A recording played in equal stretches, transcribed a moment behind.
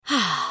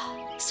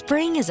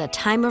Spring is a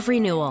time of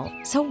renewal,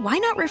 so why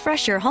not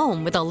refresh your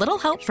home with a little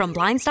help from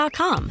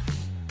Blinds.com?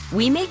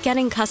 We make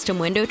getting custom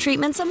window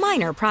treatments a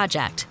minor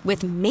project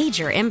with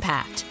major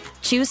impact.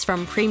 Choose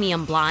from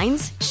premium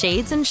blinds,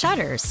 shades, and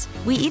shutters.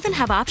 We even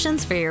have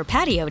options for your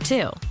patio,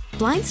 too.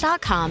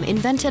 Blinds.com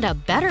invented a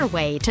better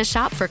way to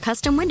shop for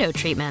custom window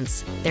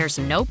treatments. There's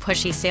no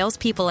pushy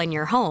salespeople in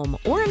your home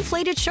or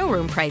inflated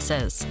showroom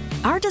prices.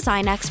 Our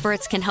design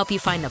experts can help you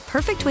find the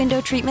perfect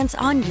window treatments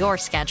on your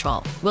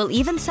schedule. We'll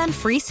even send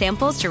free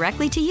samples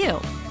directly to you.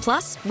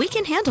 Plus, we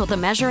can handle the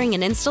measuring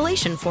and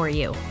installation for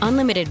you.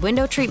 Unlimited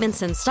window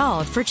treatments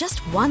installed for just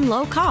one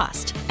low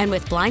cost. And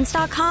with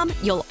Blinds.com,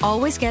 you'll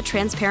always get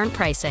transparent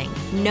pricing.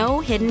 No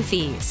hidden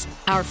fees.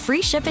 Our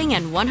free shipping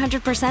and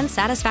 100%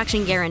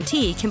 satisfaction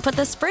guarantee can put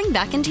the spring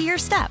back into your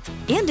step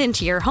and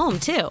into your home,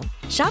 too.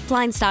 Shop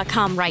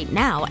Blinds.com right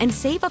now and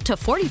save up to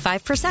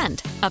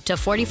 45%. Up to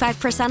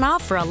 45%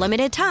 off for a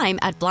limited time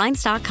at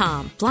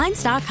Blinds.com.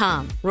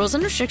 Blinds.com. Rules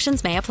and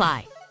restrictions may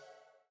apply.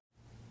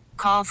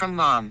 Call from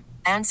mom.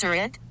 Answer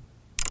it.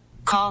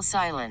 Call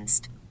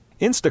silenced.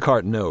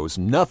 Instacart knows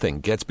nothing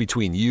gets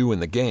between you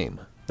and the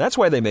game. That's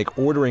why they make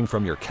ordering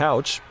from your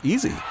couch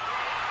easy.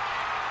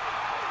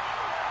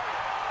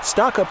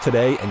 Stock up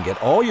today and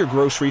get all your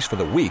groceries for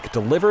the week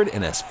delivered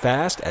in as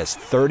fast as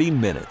 30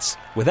 minutes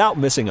without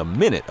missing a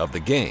minute of the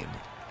game.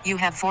 You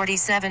have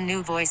 47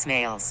 new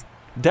voicemails.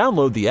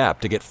 Download the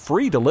app to get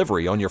free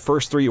delivery on your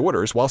first 3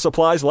 orders while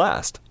supplies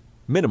last.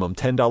 Minimum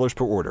 $10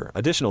 per order.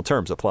 Additional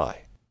terms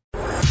apply.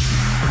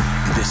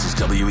 This is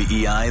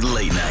WEEI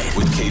Late Night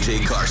with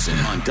KJ Carson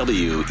on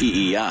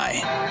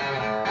WEEI.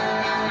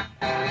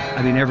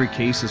 I mean, every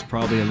case is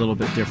probably a little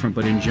bit different,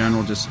 but in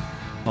general, just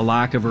a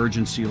lack of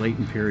urgency late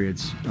in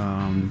periods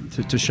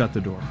to shut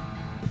the door.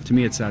 To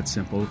me, it's that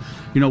simple.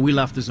 You know, we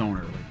left the zone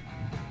early,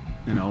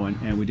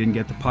 and we didn't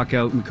get the puck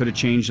out. We could have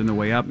changed on the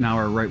way up. Now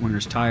our right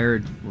winger's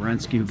tired.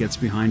 Werenski, who gets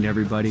behind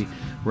everybody,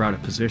 we're out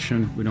of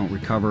position. We don't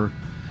recover.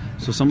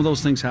 So some of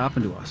those things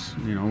happen to us,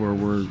 where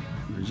we're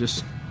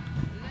just,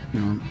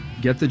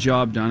 get the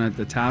job done at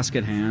the task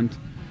at hand.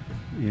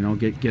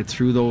 Get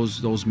through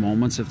those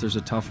moments if there's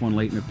a tough one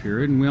late in the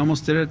period, and we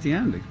almost did it at the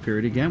end. The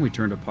period again, we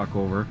turned a puck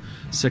over.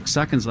 6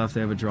 seconds left, they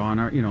have a draw on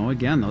our.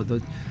 Again though,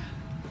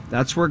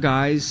 that's where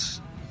guys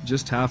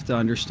just have to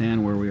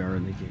understand where we are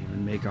in the game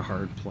and make a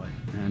hard play,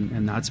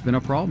 and that's been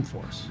a problem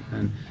for us,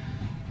 and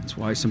that's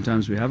why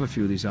sometimes we have a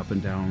few of these up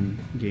and down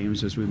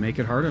games as we make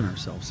it hard on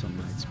ourselves some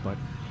nights. But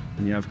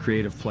when you have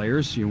creative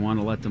players, you want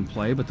to let them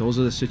play, but those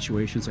are the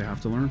situations they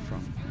have to learn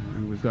from.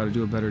 And we've got to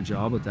do a better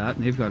job with that,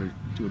 and they've got to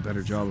do a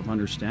better job of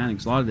understanding.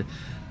 Because a lot of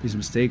these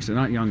mistakes, they're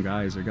not young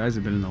guys. They're guys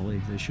that have been in the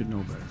league. They should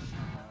know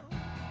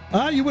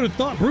better. You would have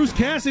thought Bruce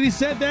Cassidy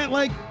said that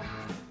like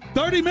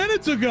 30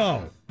 minutes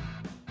ago.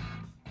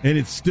 And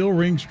it still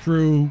rings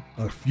true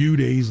a few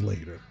days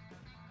later.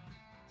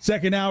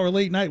 Second hour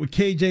Late Night with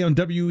KJ on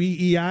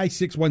WEEI,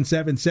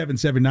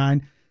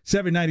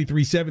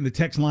 617-779-7937. The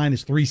text line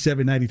is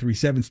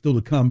 37937. Still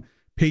to come,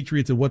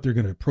 Patriots and what they're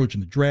going to approach in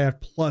the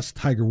draft, plus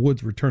Tiger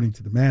Woods returning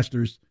to the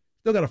Masters.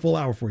 Still got a full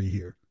hour for you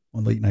here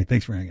on Late Night.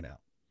 Thanks for hanging out.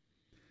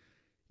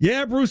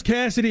 Yeah, Bruce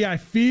Cassidy, I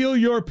feel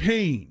your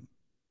pain.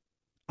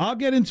 I'll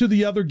get into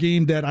the other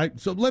game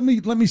so let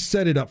me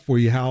set it up for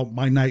you how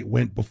my night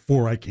went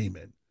before I came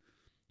in.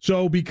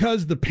 So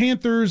because the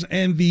Panthers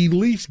and the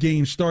Leafs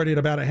game started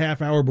about a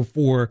half hour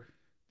before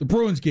the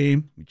Bruins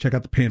game, we check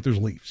out the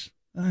Panthers-Leafs.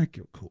 All right,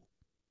 cool.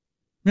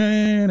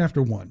 And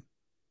after 1-1.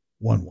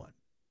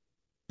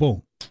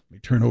 Boom. We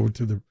turn over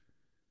to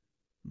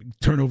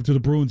the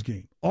Bruins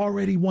game.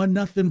 Already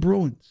 1-0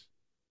 Bruins.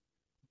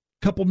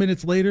 Couple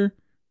minutes later,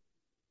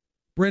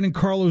 Brandon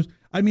Carlos,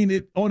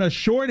 on a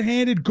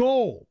shorthanded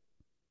goal.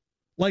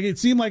 Like it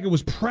seemed like it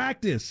was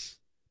practice.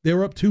 They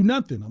were up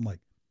 2-0. I'm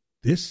like,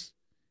 this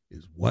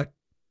is what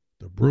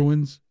the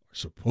Bruins are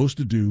supposed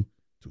to do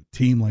to a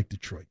team like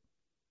Detroit.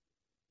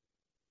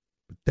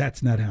 But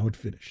that's not how it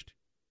finished.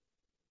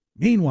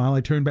 Meanwhile,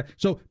 I turned back.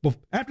 So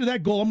after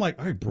that goal, I'm like,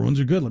 all right, Bruins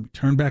are good. Let me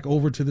turn back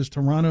over to this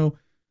Toronto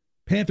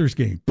Panthers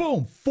game.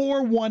 Boom,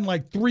 4-1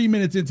 like 3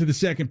 minutes into the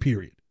second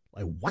period.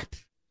 Like,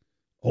 what?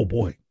 Oh,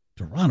 boy,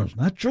 Toronto's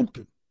not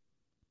joking.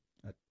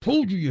 I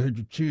told you had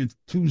your chance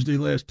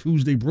last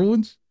Tuesday,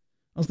 Bruins.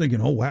 I was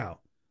thinking, oh, wow.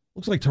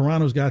 Looks like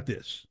Toronto's got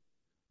this.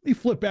 Let me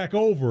flip back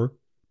over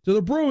to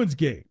the Bruins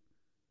game.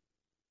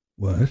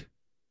 What?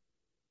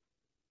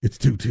 It's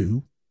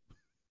 2-2?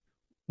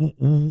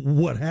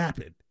 What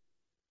happened?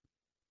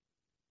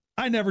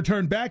 I never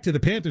turned back to the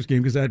Panthers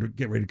game because I had to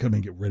get ready to come in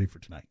and get ready for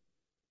tonight.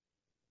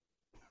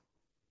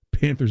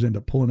 Panthers end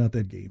up pulling out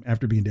that game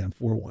after being down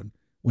 4-1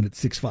 when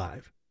it's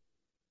 6-5.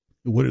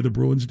 And what did the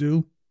Bruins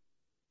do?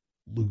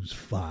 Lose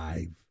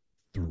 5-3.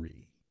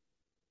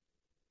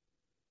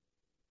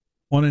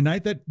 On a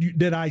night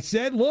that I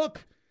said,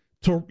 look,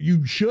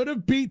 you should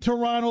have beat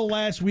Toronto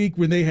last week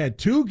when they had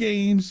 2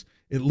 games,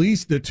 at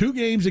least the 2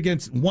 games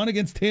one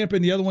against Tampa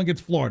and the other one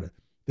against Florida.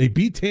 They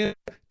beat Tampa.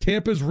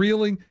 Tampa's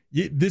reeling.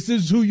 This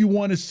is who you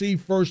want to see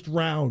first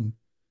round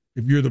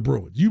if you're the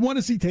Bruins. You want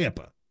to see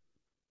Tampa.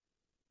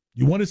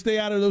 You want to stay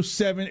out of those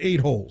 7-8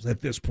 holes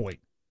at this point.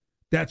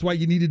 That's why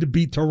you needed to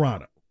beat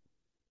Toronto.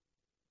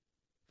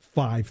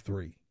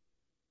 5-3.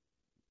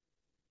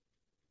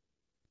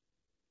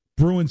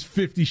 Bruins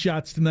 50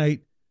 shots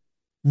tonight.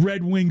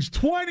 Red Wings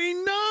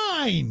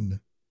 29.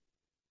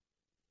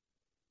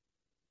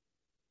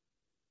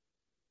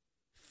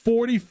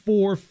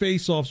 44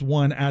 faceoffs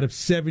won out of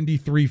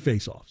 73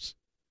 faceoffs.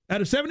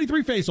 Out of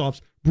 73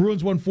 faceoffs,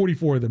 Bruins won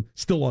 44 of them,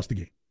 still lost the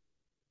game.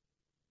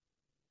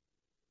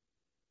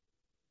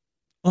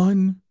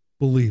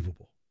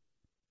 Unbelievable.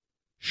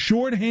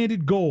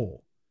 Short-handed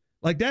goal.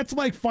 Like, that's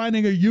like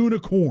finding a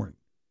unicorn.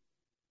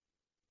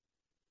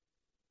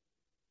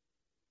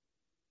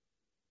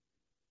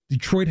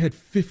 Detroit had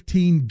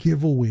 15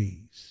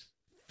 giveaways.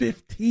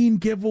 15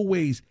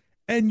 giveaways.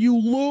 And you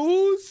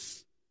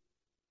lose?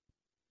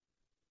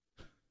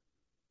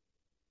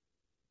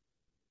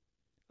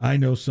 I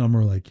know some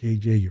are like,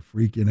 KJ, you're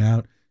freaking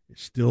out.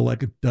 There's still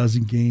like a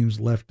dozen games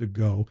left to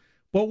go.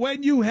 But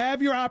when you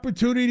have your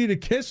opportunity to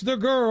kiss the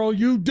girl,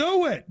 you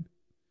do it.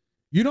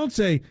 You don't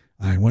say,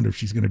 I wonder if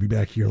she's going to be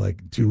back here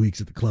like in 2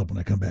 weeks at the club when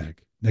I come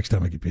back. Next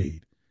time I get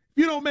paid. If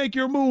you don't make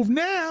your move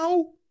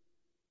now.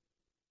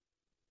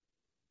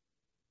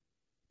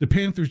 The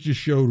Panthers just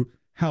showed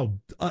how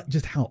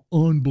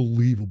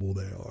unbelievable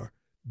they are.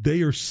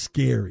 They are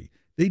scary.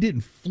 They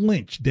didn't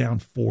flinch down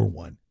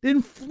 4-1.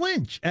 Didn't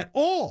flinch at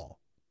all.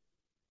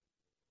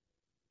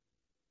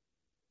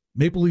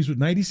 Maple Leafs with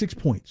 96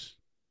 points.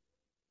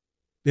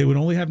 They would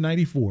only have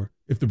 94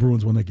 if the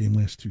Bruins won that game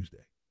last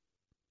Tuesday.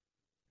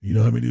 You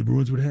know how many the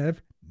Bruins would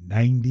have?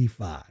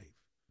 95.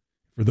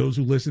 For those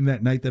who listened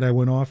that night that I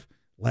went off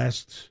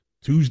last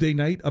Tuesday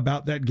night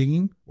about that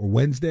game, or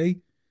Wednesday,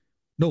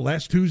 no,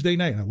 last Tuesday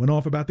night, I went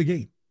off about the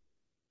game.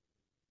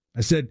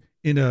 I said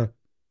in a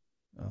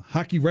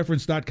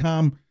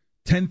hockeyreference.com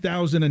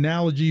 10,000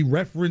 analogy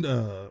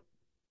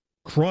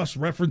cross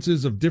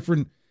references of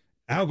different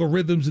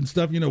algorithms and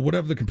stuff,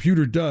 whatever the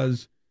computer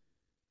does,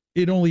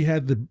 it only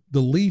had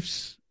the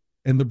Leafs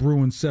and the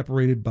Bruins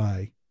separated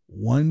by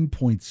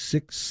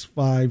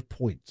 1.65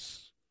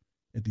 points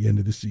at the end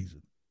of the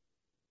season.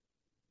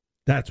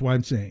 That's why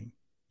I'm saying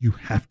you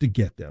have to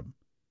get them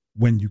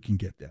when you can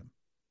get them.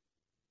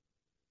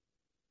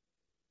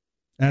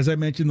 As I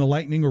mentioned, the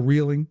Lightning are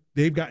reeling.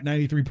 They've got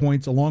 93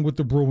 points along with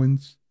the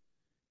Bruins.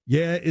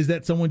 Yeah, is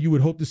that someone you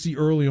would hope to see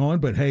early on?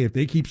 But hey, if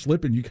they keep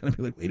slipping, you kind of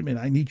be like, wait a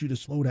minute, I need you to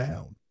slow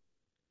down.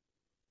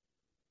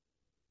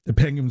 The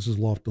Penguins has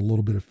lost a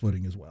little bit of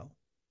footing as well.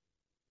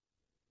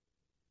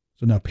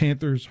 So now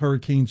Panthers,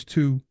 Hurricanes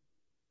 2.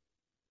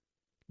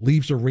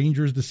 Leafs or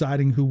Rangers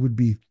deciding who would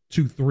be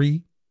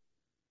 2-3.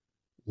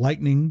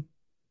 Lightning,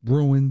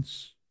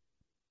 Bruins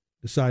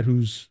decide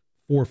who's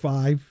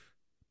 4-5.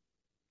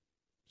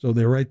 So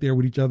they're right there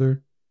with each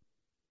other.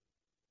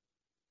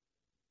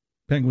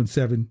 Penguins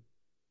 7.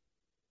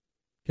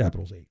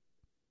 Capitals 8.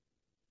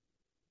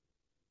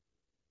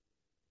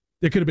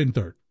 They could have been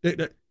third.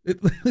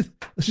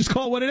 Let's just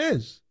call it what it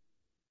is.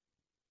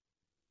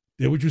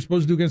 Did what you're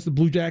supposed to do against the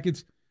Blue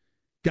Jackets.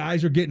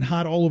 Guys are getting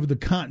hot all over. The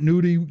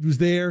continuity was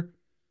there.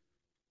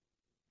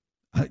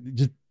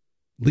 Just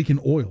leaking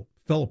oil.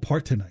 Fell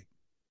apart tonight.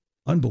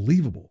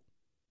 Unbelievable.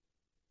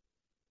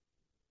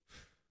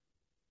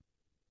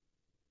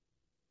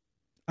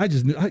 I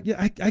just knew.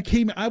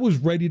 I was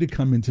ready to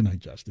come in tonight,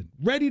 Justin.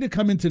 Ready to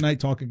come in tonight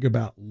talking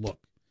about, look,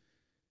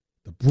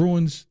 the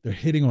Bruins, they're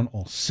hitting on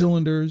all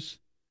cylinders.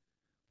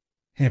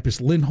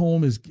 Hampus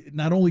Lindholm is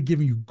not only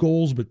giving you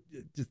goals, but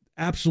just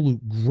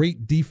absolute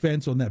great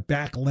defense on that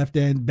back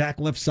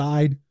left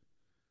side.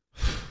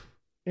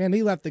 And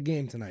he left the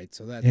game tonight,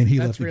 so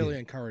that's really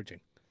encouraging.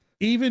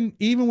 Even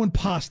when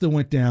Pasta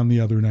went down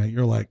the other night,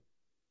 you're like,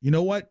 you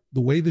know what?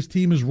 The way this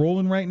team is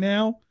rolling right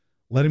now,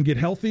 let him get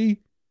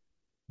healthy.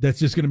 That's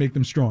just going to make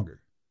them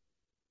stronger.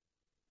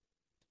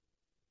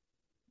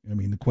 I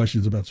mean, the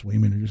questions about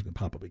Swayman are just going to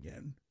pop up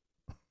again.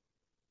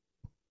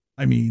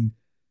 I mean,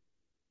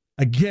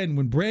 again,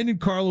 when Brandon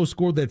Carlo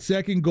scored that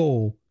second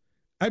goal,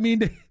 I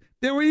mean,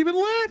 they were even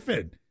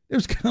laughing. It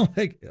was kind of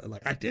like,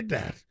 I did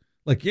that.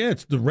 Like, yeah,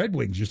 it's the Red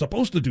Wings. You're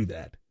supposed to do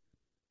that.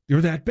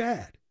 You're that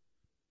bad.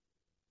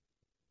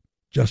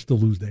 Just to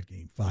lose that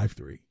game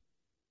 5-3.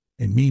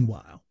 And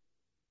meanwhile,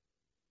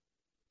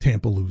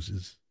 Tampa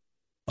loses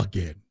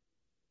again.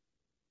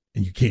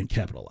 And you can't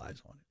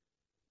capitalize on it.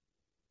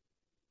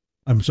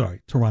 I'm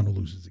sorry, Toronto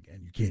loses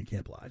again. You can't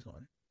capitalize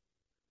on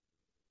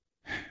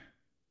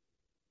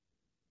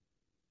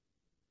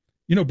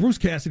it. Bruce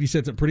Cassidy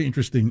said something pretty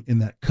interesting in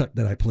that cut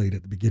that I played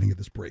at the beginning of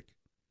this break.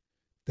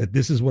 That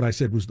this is what I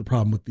said was the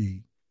problem with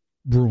the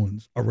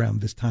Bruins around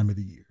this time of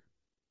the year.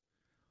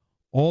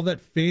 All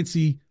that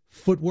fancy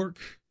footwork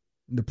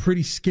and the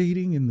pretty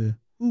skating and the,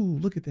 ooh,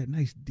 look at that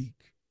nice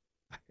deke.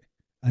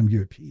 I'm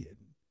European.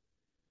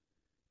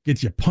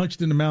 Gets you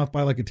punched in the mouth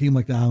by like a team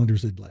like the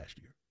Islanders did last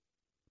year.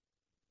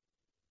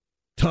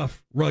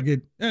 Tough,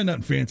 rugged, and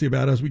nothing fancy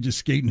about us. We just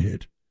skate and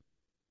hit.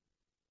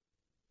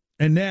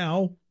 And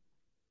now,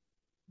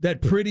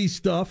 that pretty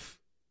stuff,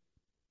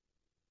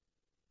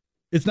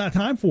 it's not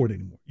time for it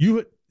anymore.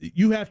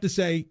 You have to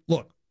say,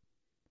 look,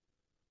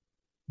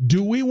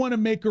 Do we want to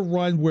make a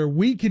run where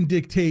we can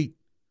dictate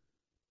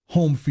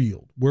home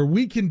field, where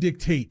we can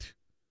dictate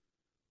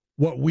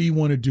what we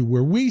want to do,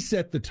 where we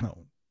set the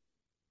tone?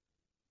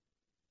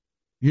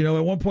 You know,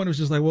 at one point it was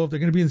just like, well, if they're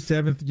going to be in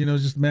seventh, you know,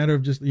 it's just a matter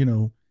of just, you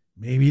know,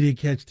 maybe they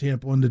catch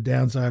Tampa on the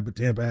downside, but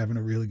Tampa having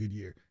a really good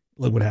year.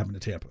 Look what happened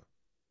to Tampa.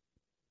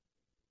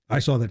 I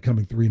saw that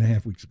coming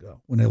 3.5 weeks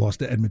ago when they lost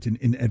to Edmonton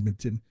in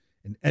Edmonton.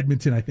 And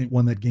Edmonton, I think,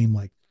 won that game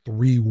like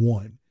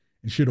 3-1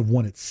 and should have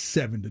won it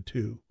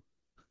 7-2.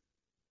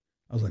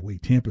 I was like,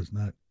 wait,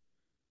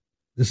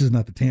 this is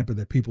not the Tampa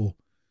that people,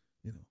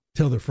 you know,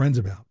 tell their friends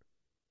about.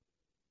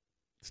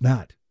 It's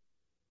not.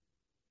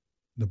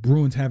 The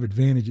Bruins have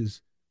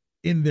advantages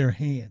in their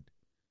hand.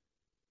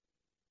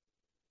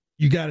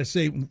 You got to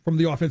say, from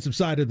the offensive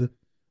side of the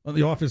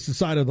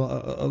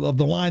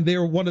line,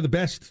 they're one of the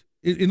best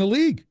in the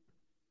league.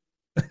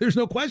 There's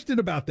no question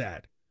about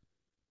that.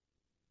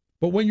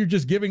 But when you're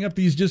just giving up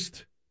these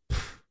just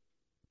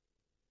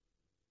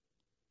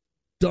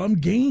dumb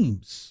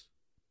games,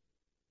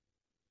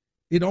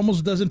 it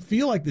almost doesn't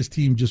feel like this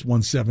team just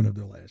won 7 of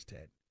their last 10.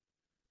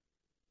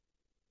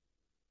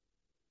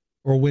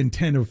 Or win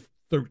 10 of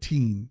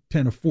 13,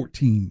 10 of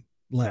 14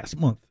 last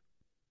month.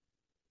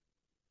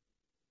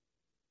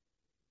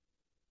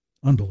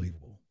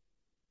 Unbelievable.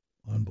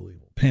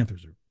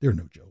 Panthers they're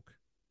no joke.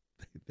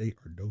 They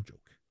are no joke.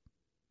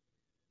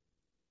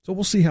 So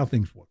we'll see how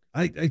things work.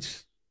 Can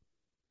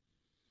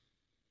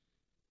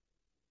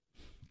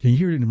you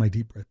hear it in my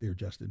deep breath there,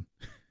 Justin?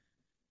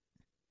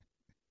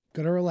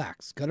 Gotta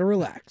relax.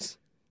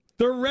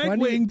 The Red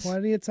Wings.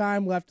 Plenty of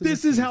time left.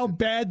 This is how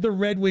bad the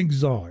Red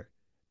Wings are.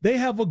 They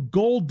have a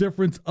goal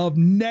difference of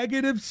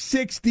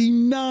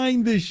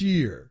 -69 this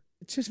year.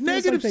 It just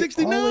feels like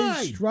they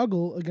always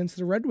struggle against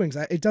the Red Wings.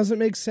 It doesn't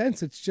make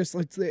sense. It's just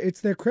like it's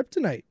their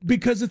kryptonite.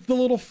 Because it's the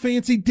little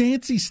fancy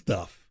dancy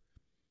stuff.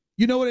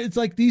 You know what? It's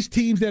like these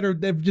teams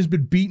they've just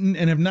been beaten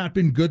and have not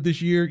been good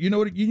this year. You know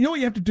what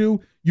you have to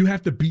do? You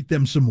have to beat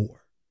them some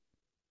more.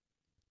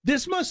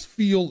 This must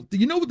feel.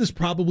 You know what this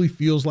probably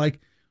feels like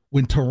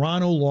when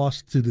Toronto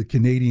lost to the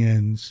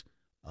Canadiens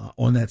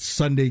on that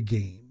Sunday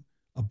game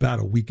about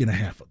a week and a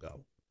half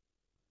ago.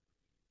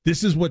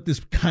 This is what this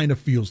kind of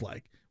feels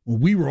like. When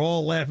we were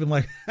all laughing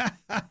like,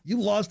 you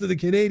lost to the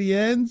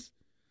Canadiens?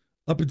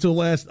 Up until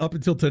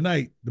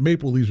tonight, the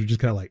Maple Leafs were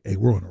just kind of like, hey,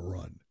 we're on a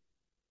run.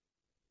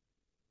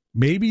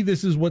 Maybe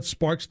this is what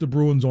sparks the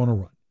Bruins on a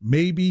run.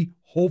 Maybe,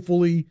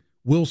 hopefully,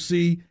 we'll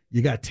see.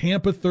 You got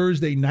Tampa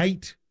Thursday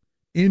night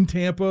in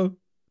Tampa.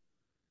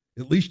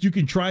 At least you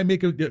can try and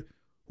make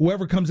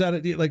whoever comes out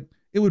of it, like,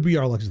 it would be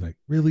our luck. Like,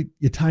 really?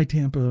 You tie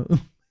Tampa?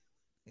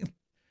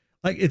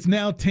 Like, it's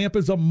now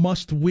Tampa's a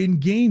must-win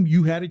game.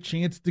 You had a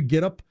chance to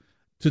get up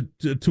to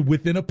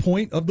within a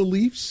point of the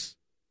Leafs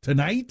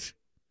tonight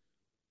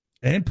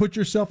and put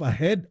yourself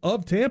ahead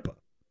of Tampa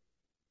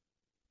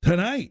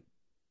tonight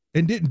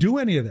and didn't do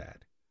any of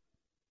that.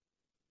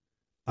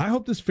 I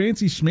hope this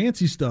fancy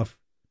schmancy stuff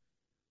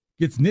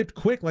gets nipped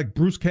quick, like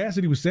Bruce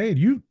Cassidy was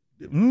saying.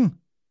 2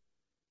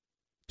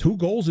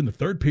 goals in the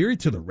third period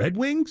to the Red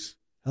Wings?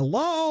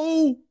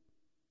 Hello?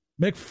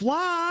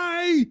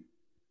 McFly!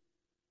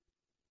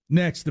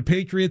 Next, the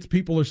Patriots.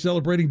 People are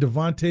celebrating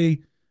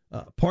Devontae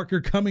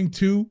Parker coming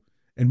to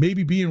and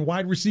maybe being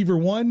wide receiver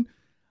 1.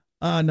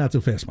 Not so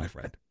fast, my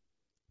friend.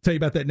 Tell you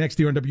about that next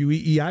here on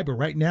WEEI, but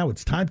right now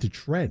it's time to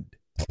trend.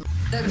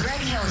 The Greg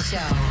Hill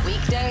Show,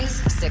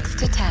 weekdays 6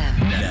 to 10.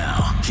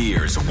 Now,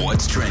 here's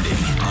what's trending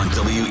on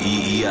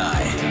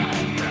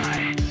WEEI.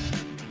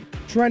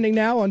 Trending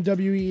now on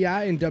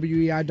WEEI and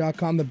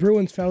WEEI.com. The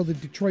Bruins fell to the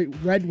Detroit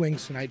Red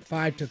Wings tonight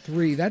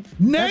 5-3. That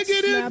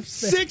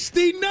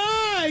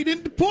 -69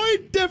 and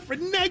point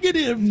difference. Not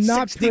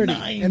 -69.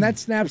 pretty. And that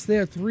snaps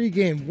their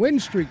 3-game win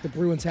streak the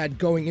Bruins had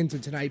going into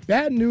tonight.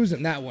 Bad news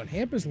in that one.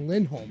 Hampus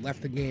Lindholm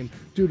left the game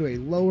due to a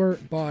lower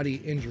body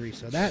injury.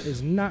 So that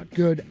is not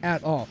good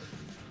at all.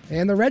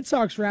 And the Red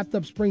Sox wrapped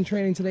up spring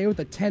training today with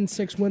a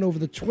 10-6 win over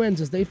the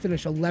Twins as they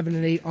finish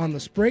 11-8 on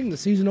the spring. The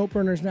season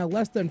opener is now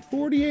less than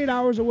 48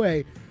 hours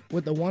away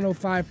with the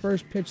 1:05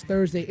 first pitch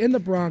Thursday in the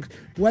Bronx.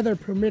 Weather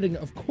permitting,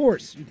 of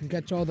course. You can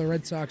catch all the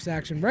Red Sox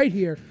action right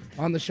here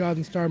on the Shaw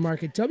and Star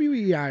Market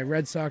WEEI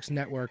Red Sox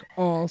Network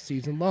all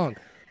season long.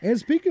 And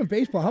speaking of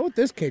baseball, how about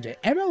this, KJ?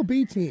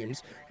 MLB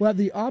teams will have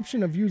the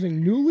option of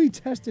using newly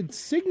tested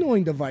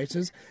signaling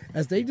devices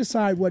as they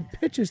decide what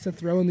pitches to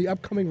throw in the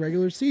upcoming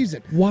regular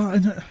season. Why?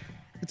 It's going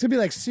to be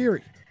like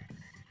Siri.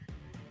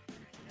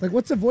 Like,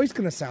 what's the voice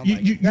going to sound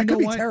like? That could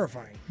be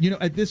terrifying. You know,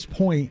 at this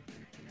point,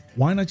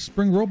 why not just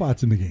bring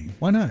robots in the game?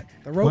 Why not?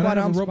 The robot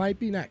umps might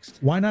be next.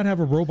 Why not have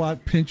a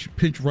robot pinch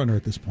runner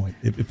at this point,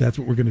 if that's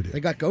what we're going to do?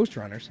 They got ghost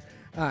runners.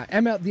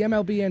 The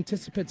MLB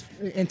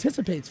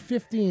anticipates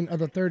 15 of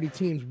the 30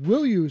 teams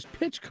will use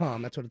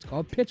PitchCom, that's what it's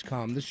called,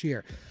 PitchCom this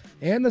year.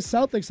 And the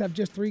Celtics have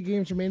just 3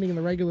 games remaining in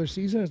the regular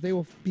season as they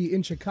will be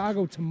in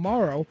Chicago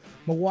tomorrow,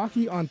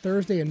 Milwaukee on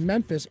Thursday, and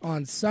Memphis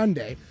on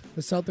Sunday.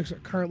 The Celtics are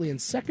currently in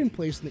second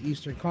place in the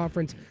Eastern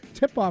Conference.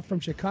 Tip-off from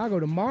Chicago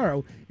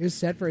tomorrow is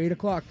set for 8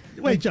 o'clock.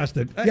 Wait,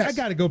 Justin, Yes. I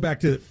got to go back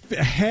to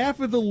half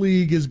of the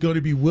league is going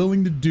to be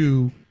willing to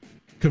do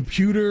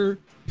computer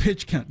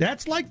pitch count.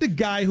 That's like the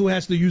guy who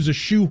has to use a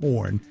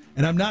shoehorn,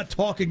 and I'm not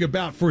talking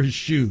about for his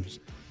shoes.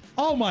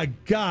 Oh, my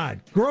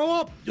God. Grow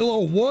up, you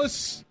little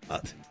wuss.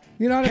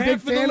 You're not a big Half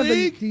of the fan of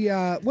league?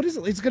 the what is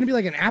it? It's going to be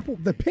like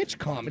the pitch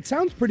com. It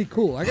sounds pretty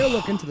cool. I got to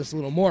look into this a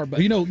little more.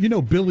 But You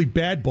know, Billy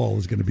Badball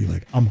is going to be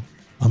like, I'm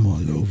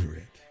all over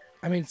it.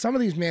 I mean, some of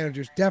these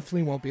managers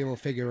definitely won't be able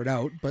to figure it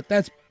out. But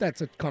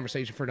that's a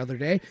conversation for another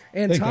day.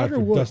 And Thank God Tiger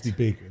for Woods, Dusty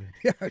Baker.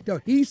 yeah, no,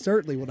 he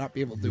certainly will not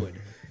be able to do it.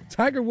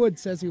 Tiger Woods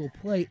says he will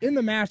play in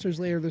the Masters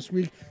later this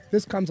week.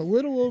 This comes a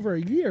little over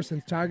a year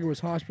since Tiger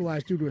was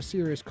hospitalized due to a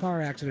serious car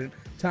accident.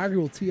 Tiger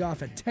will tee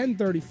off at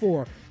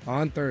 10:34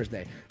 on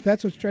Thursday.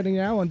 That's what's trending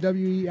now on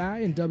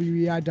WEI and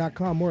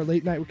WEI.com. More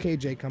Late Night with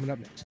KJ coming up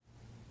next.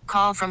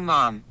 Call from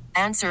mom.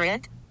 Answer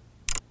it.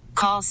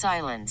 Call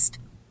silenced.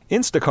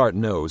 Instacart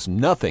knows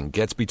nothing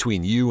gets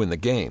between you and the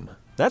game.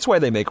 That's why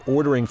they make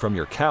ordering from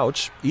your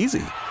couch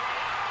easy.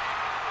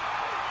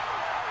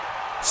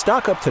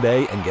 Stock up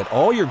today and get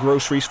all your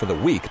groceries for the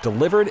week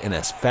delivered in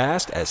as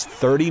fast as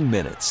 30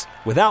 minutes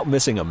without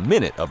missing a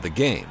minute of the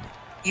game.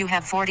 You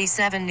have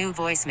 47 new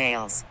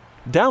voicemails.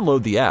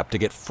 Download the app to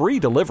get free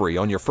delivery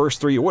on your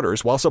first 3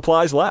 orders while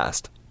supplies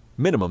last.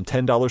 Minimum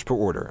 $10 per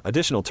order.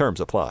 Additional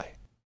terms apply.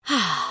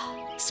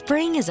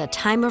 Spring is a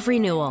time of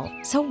renewal,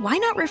 so why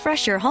not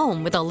refresh your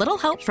home with a little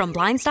help from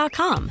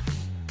Blinds.com?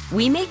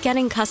 We make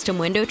getting custom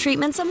window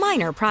treatments a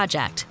minor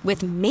project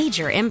with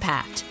major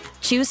impact.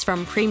 Choose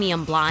from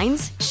premium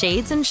blinds,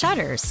 shades, and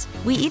shutters.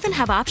 We even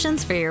have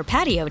options for your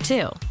patio,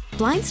 too.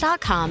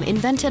 Blinds.com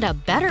invented a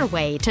better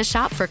way to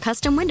shop for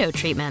custom window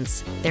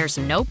treatments. There's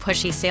no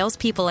pushy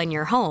salespeople in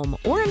your home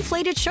or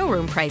inflated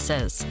showroom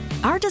prices.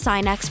 Our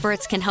design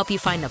experts can help you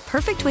find the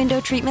perfect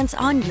window treatments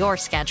on your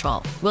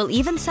schedule. We'll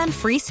even send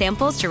free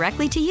samples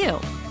directly to you.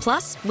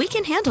 Plus, we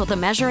can handle the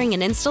measuring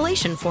and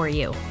installation for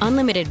you.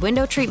 Unlimited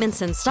window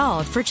treatments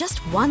installed for just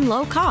one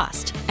low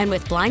cost. And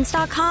with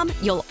Blinds.com,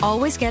 you'll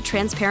always get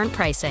transparent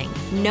pricing.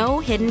 No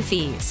hidden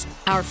fees.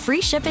 Our free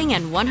shipping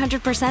and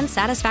 100%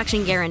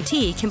 satisfaction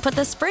guarantee can put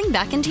the spring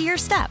back into your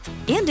step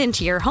and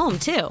into your home,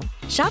 too.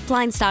 Shop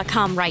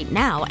Blinds.com right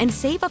now and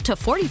save up to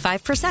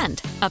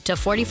 45%. Up to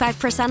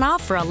 45%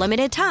 off for a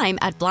limited time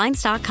at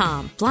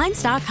Blinds.com.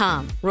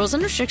 Blinds.com. Rules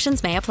and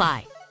restrictions may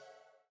apply.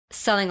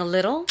 Selling a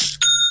little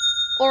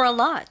or a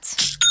lot?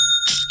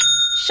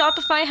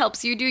 Shopify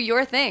helps you do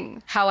your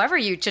thing, however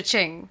you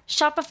cha-ching.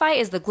 Shopify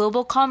is the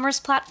global commerce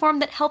platform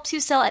that helps you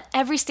sell at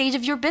every stage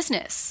of your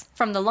business.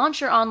 From the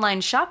launch your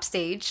online shop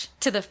stage,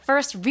 to the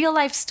first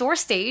real-life store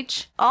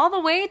stage, all the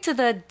way to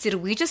the did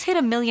we just hit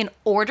 1 million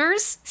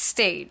orders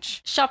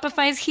stage.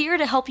 Shopify's here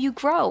to help you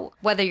grow.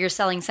 Whether you're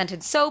selling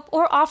scented soap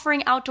or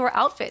offering outdoor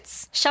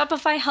outfits,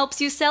 Shopify helps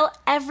you sell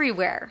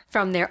everywhere.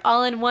 From their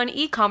all-in-one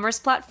e-commerce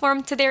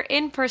platform to their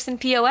in-person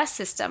POS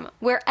system,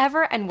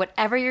 wherever and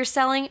whatever you're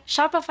selling,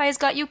 Shopify's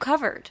got you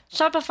covered.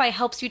 Shopify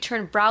helps you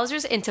turn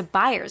browsers into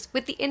buyers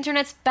with the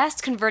internet's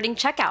best converting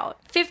checkout.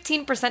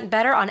 15%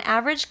 better on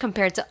average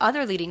compared to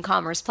other leading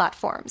commerce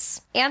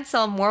platforms. And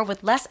sell more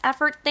with less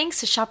effort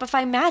thanks to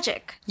Shopify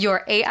Magic,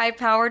 your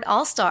AI-powered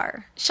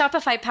all-star.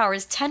 Shopify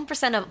powers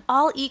 10% of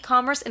all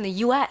e-commerce in the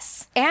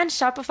US. And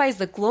Shopify is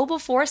the global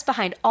force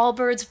behind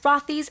Allbirds,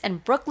 Rothy's,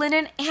 and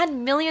Brooklinen,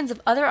 and millions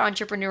of other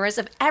entrepreneurs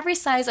of every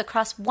size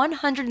across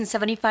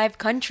 175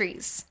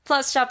 countries.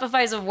 Plus,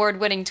 Shopify's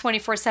award-winning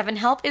 24/7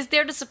 help is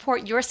there to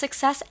support your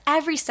success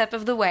every step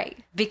of the way.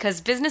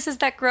 Because businesses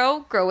that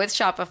grow with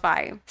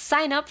Shopify.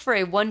 Sign up for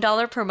a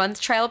 $1 per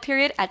month trial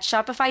period at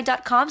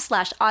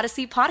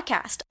shopify.com/Odyssey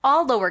Podcast,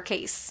 all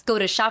lowercase. Go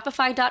to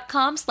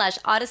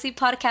shopify.com/Odyssey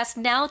Podcast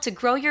now to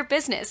grow your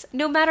business,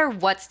 no matter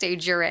what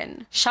stage you're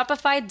in.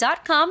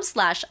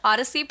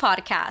 Shopify.com/Odyssey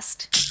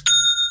Podcast.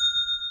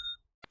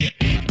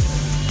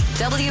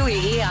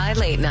 WEEI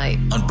Late Night.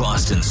 On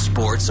Boston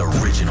Sports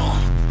Original,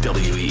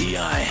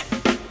 WEEI.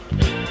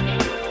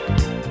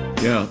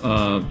 Yeah,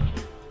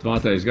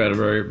 Devontae's got a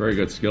very, very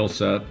good skill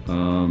set.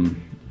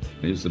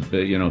 He's a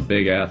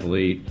big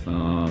athlete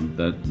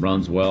that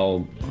runs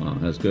well,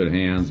 has good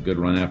hands, good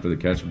run after the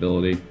catch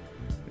ability,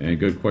 and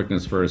good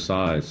quickness for his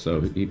size. So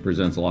he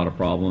presents a lot of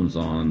problems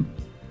on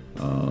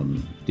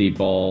deep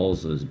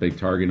balls. There's a big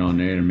target on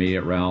the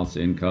intermediate routes,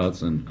 in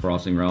cuts, and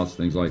crossing routes,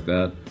 things like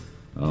that.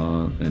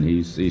 And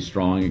he's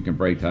strong and can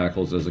break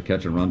tackles as a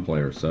catch and run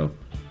player. So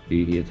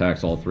he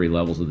attacks all 3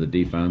 levels of the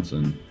defense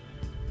and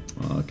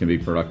can be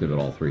productive at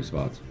all 3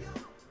 spots.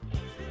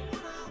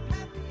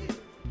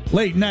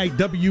 Late night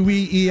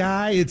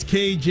WEEI, it's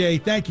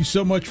KJ. Thank you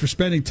so much for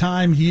spending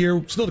time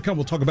here. Still to come,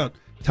 we'll talk about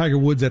Tiger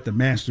Woods at the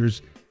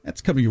Masters.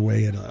 That's coming your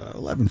way at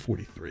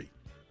 11:43.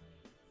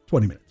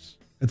 20 minutes.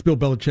 That's Bill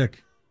Belichick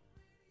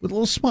with a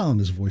little smile on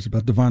his voice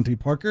about Devontae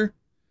Parker.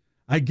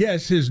 I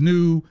guess his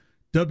new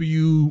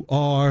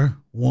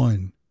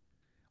WR1.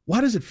 Why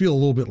does it feel a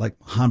little bit like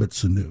Mohamed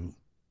Sanu?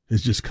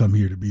 has just come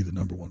here to be the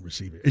number one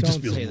receiver. It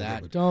just feels say a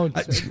little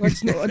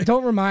that. bit.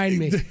 Don't remind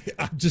me.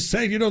 I'm just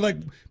saying, like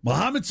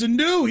Mohamed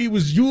Sanu, he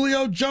was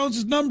Julio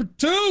Jones' number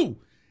 2.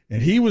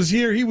 And he was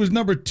here, he was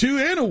number 2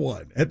 and a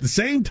 1 at the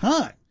same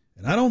time.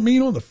 And I don't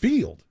mean on the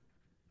field.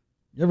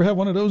 You ever have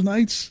one of those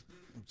nights?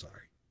 I'm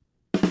sorry.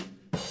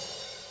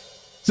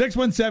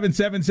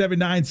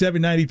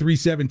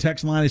 617-779-7937.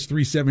 Text line is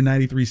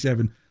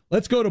 37937.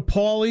 Let's go to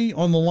Paulie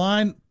on the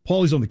line.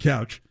 Paulie's on the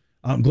couch.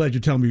 I'm glad you're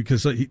telling me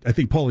because I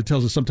think Paulie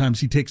tells us sometimes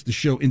he takes the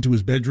show into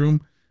his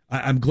bedroom.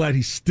 I'm glad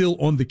he's still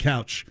on the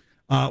couch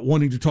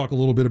wanting to talk a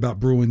little bit about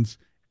Bruins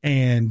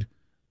and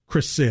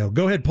Chris Sale.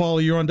 Go ahead,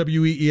 Paulie. You're on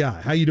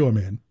WEEI. How you doing,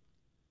 man?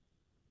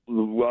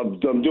 Well,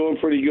 I'm doing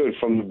pretty good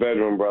from the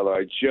bedroom, brother.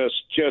 I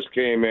just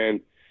came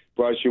in,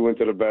 brought you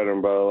into the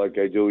bedroom, brother, like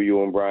I do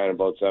you and Brian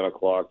about 10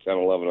 o'clock,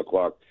 11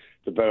 o'clock,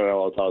 depending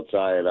on how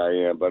tired I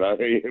am. But I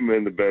am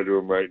in the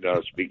bedroom right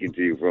now speaking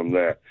to you from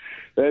there.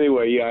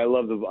 Anyway, yeah, I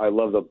love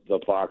the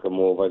Parker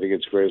move. I think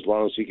it's great as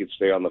long as he can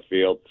stay on the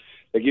field.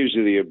 It gives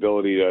you the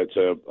ability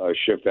to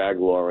shift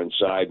Aguilar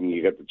inside, and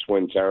you get the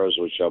twin terrors,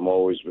 which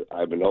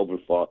I've been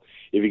hoping for.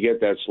 If you get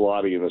that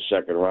Slotty in the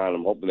second round,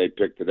 I'm hoping they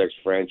pick the next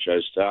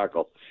franchise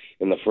tackle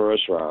in the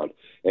first round,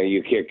 and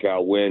you kick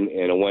out Wynn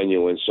and when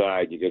you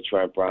inside, you get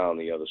Trent Brown on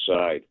the other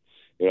side.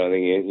 You know, I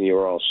think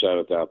you're all set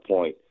at that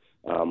point.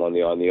 On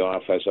the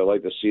offense, I'd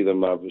like to see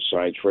them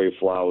sign Trey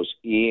Flowers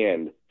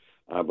and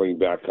bring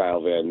back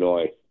Kyle Van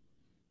Noy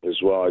as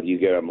well. You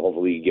get him.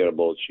 Hopefully, you get them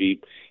both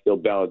cheap. He'll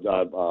balance.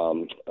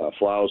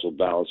 Flowers will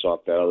balance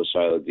off that other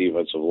side of the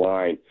defensive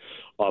line.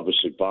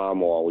 Obviously,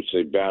 Barmore, which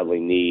they badly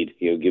need.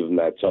 Give them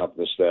that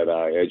toughness, that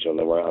edge on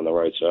the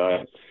right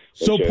side.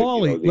 So,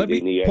 Paulie,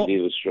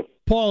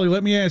 Paulie,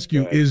 let me ask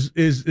you: Is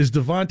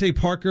Devontae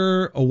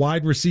Parker a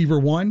wide receiver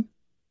 1?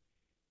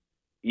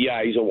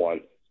 Yeah, he's a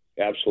 1.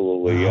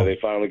 Absolutely. Wow. Yeah, they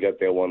finally got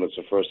their one. That's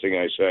the first thing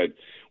I said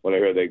when I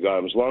heard they got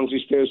him. As long as he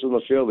stays on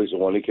the field, he's a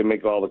 1. He can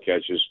make all the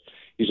catches.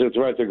 He's a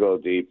threat to go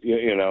deep.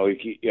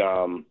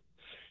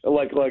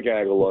 Like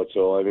Aguilar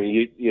too. I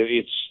mean,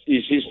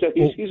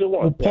 he's a 1.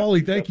 Well,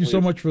 Paulie, thank you so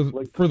much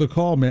for the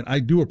call, man. I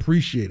do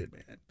appreciate it,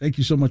 man. Thank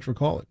you so much for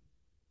calling.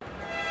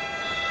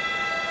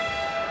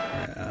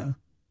 Yeah,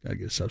 gotta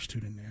get a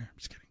substitute in there. I'm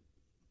just kidding.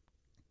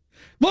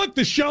 Look,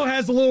 the show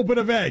has a little bit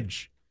of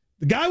edge.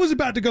 The guy was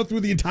about to go through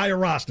the entire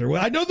roster.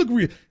 Well, I know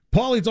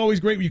Paulie, it's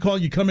always great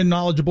when you come in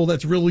knowledgeable.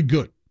 That's really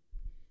good.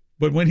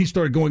 But when he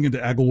started going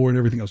into Aguilar and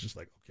everything, I was just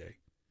like, okay.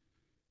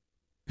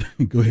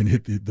 Go ahead and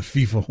hit the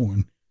FIFA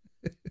horn.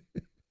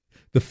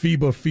 The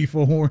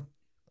FIFA horn. I'm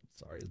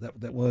sorry, is that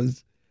what that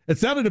was? It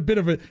sounded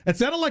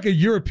like a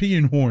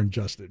European horn,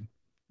 Justin.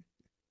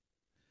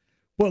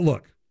 But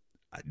look,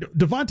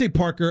 Devontae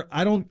Parker,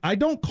 I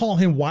don't call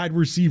him wide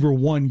receiver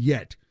 1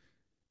 yet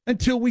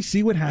until we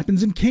see what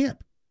happens in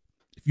camp.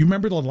 If you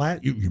remember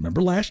you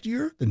remember last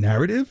year, the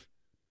narrative?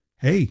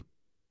 Hey,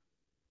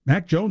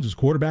 Mac Jones is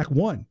quarterback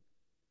 1.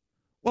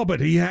 Well, but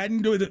he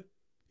hadn't done it.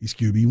 He's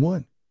QB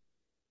 1.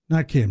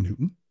 Not Cam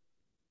Newton.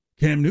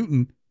 Cam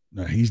Newton,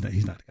 no, he's not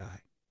the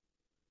guy.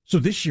 So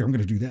this year I'm going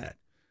to do that.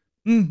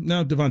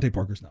 No, Devontae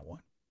Parker's not 1.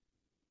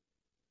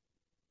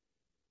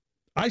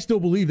 I still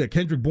believe that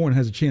Kendrick Bourne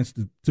has a chance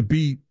to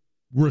be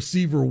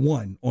receiver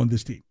 1 on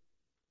this team.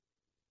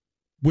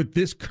 With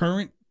this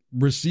current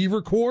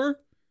receiver core,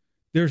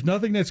 there's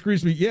nothing that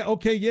screams me,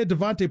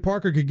 Devontae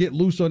Parker could get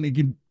loose on, he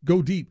can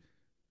go deep.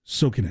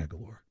 So can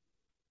Aguilar.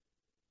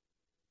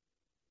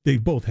 They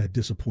both had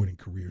disappointing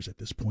careers at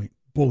this point,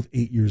 both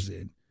 8 years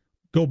in.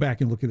 Go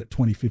back and look at that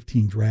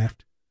 2015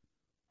 draft.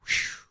 Whew.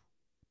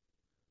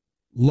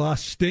 La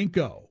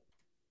Stinko.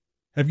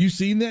 Have you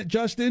seen that,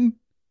 Justin?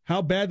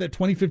 How bad that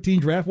 2015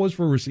 draft was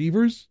for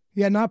receivers?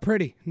 Yeah, not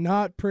pretty.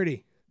 Not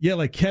pretty. Yeah,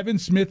 like Kevin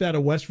Smith out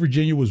of West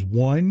Virginia was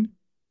 1.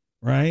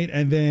 Right,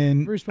 and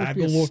then We're supposed to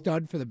be a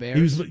stud for the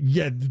Bears.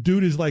 The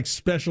dude is like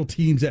special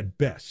teams at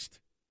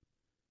best.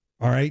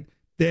 All right,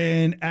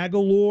 then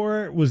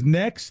Aguilar was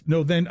next.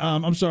 No, then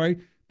I'm sorry.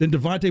 Then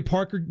Devontae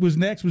Parker was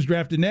next, was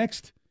drafted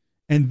next,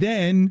 and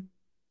then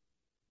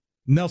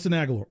Nelson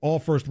Aguilar, all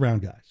first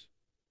round guys.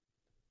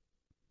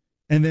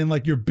 And then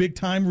like your big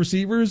time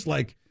receivers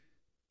like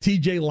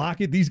T.J.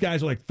 Lockett, these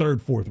guys are like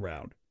 3rd, 4th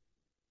round.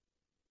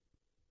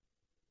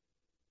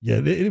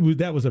 Yeah,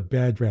 that was a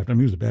bad draft. I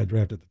mean, it was a bad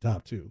draft at the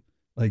top too.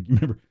 Like,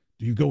 remember,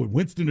 do you go with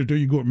Winston or do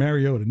you go with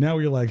Mariota? Now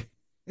you're like,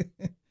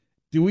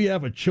 do we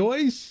have a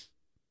choice?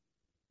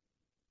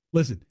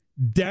 Listen,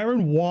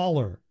 Darren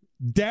Waller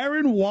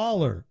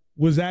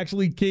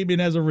came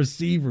in as a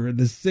receiver in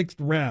the 6th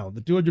round,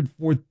 the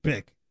 204th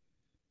pick.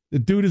 The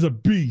dude is a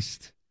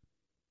beast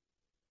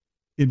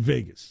in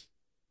Vegas.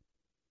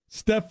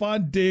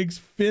 Stephon Diggs,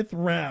 5th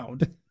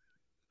round.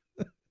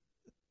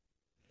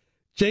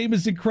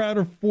 Jamison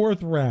Crowder, 4th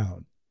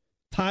round.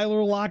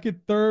 Tyler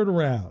Lockett, 3rd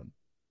round.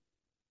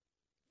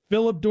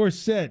 Philip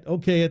Dorsett,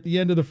 okay, at the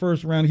end of the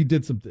 1st round, he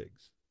did some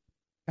things.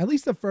 At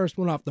least the first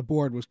one off the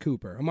board was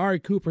Cooper. Amari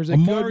Cooper's a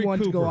good one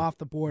to go off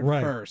the board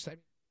first.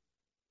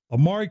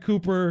 Amari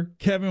Cooper,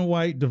 Kevin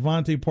White,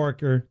 Devontae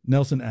Parker,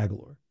 Nelson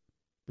Aguilar,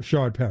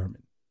 Rashard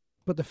Perriman.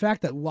 But the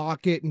fact that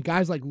Lockett and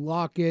guys like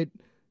Lockett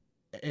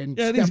and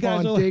these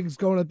guys Stephon Diggs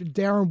going up,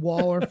 Darren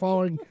Waller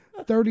falling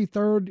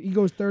 33rd, he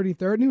goes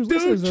 33rd, and he was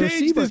listed as a changed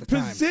receiver his at the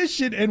time.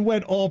 position and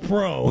went all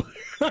pro.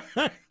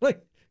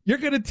 Like, you're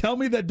going to tell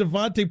me that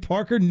Devontae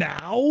Parker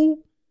now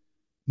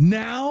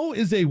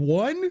is a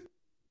 1?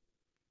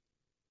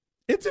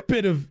 It's a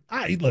bit of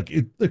look.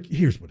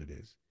 Here's what it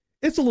is.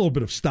 It's a little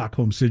bit of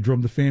Stockholm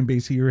syndrome the fan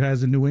base here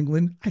has in New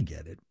England. I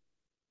get it,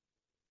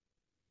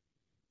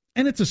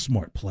 and it's a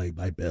smart play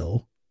by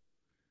Bill.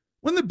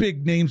 When the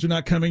big names are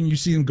not coming, you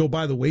see them go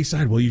by the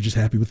wayside. Well, you're just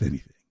happy with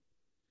anything.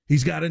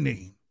 He's got a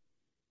name.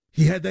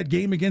 He had that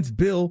game against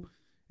Bill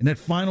in that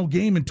final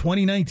game in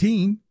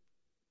 2019.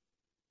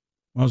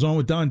 I was on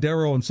with Don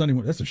Darrow on Sunday.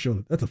 That's a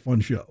show. That's a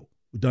fun show.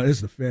 This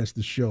is the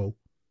fastest show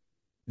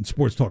in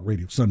sports talk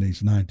radio,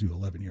 Sundays 9 to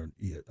 11 here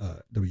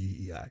on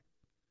WEEI.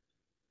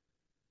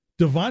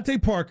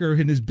 Devontae Parker,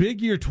 in his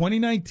big year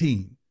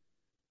 2019,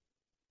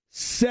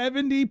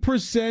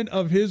 70%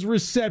 of his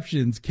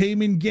receptions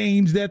came in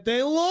games that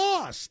they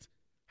lost.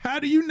 How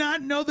do you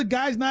not know the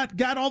guy's not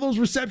got all those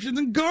receptions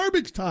in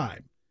garbage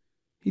time?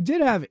 He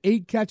did have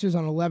 8 catches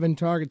on 11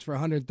 targets for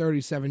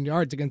 137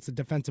 yards against the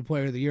Defensive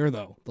Player of the Year,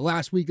 though, the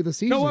last week of the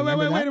season. No,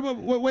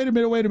 wait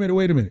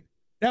a minute.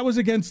 That was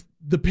against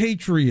the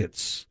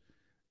Patriots,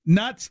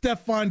 not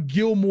Stephon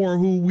Gilmore,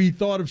 who we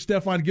thought of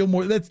Stephon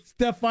Gilmore. That's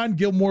Stephon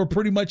Gilmore,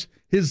 pretty much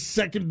his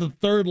second to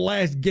third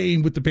last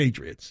game with the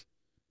Patriots.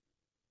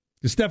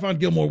 Because Stephon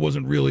Gilmore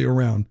wasn't really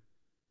around.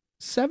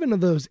 7 of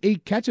those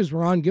 8 catches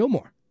were on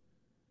Gilmore.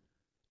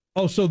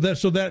 Oh, so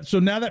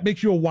now that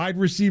makes you a wide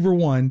receiver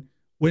 1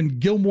 when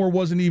Gilmore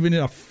wasn't even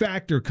a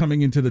factor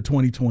coming into the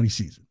 2020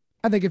 season.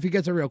 I think if he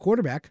gets a real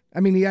quarterback. I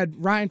mean, he had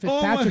Ryan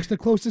Fitzpatrick's the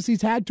closest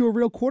he's had to a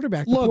real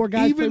quarterback. The poor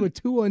guy played with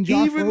Tua and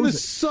Josh Even Rosen. the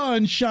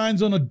sun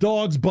shines on a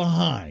dog's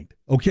behind,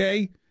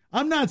 okay?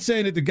 I'm not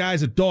saying that the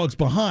guy's a dog's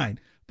behind,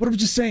 but I'm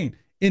just saying,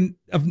 out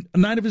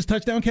of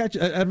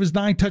his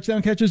 9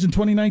 touchdown catches in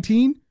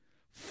 2019,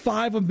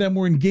 5 of them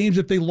were in games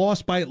that they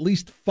lost by at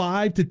least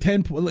 5 to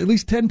 10, at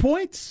least 10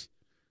 points.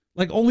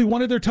 Like, only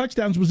one of their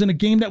touchdowns was in a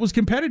game that was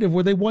competitive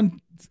where they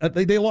won.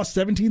 They lost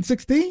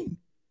 17-16.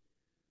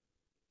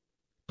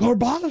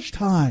 Garbage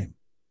time.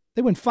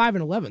 They went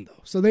 5-11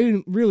 though, so they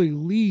didn't really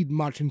lead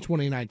much in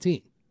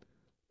 2019.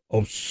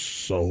 Oh,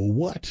 so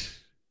what?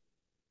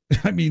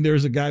 I mean,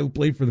 there's a guy who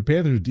played for the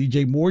Panthers.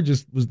 DJ Moore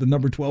just was the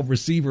number 12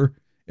 receiver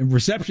in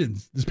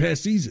receptions this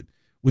past season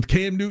with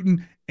Cam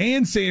Newton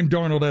and Sam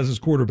Darnold as his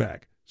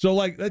quarterback. So,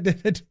 like, in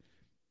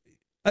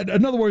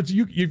other words,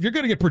 if you're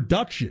going to get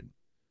production,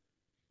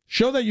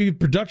 show that you get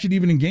production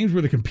even in games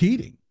where they're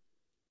competing.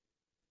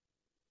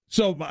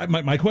 So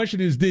my question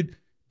is, did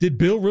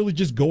Bill really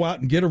just go out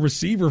and get a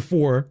receiver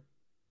for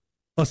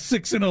a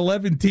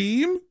 6-11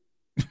 team?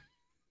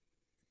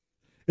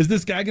 Is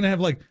this guy going to have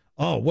like,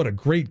 oh, what a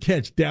great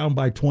catch down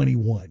by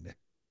 21?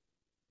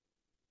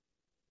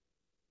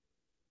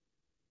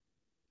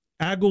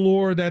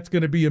 Aguilar, that's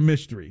going to be a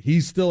mystery.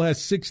 He still has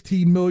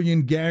 $16 million.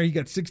 He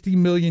got $16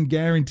 million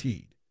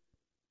guaranteed.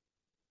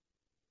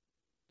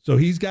 So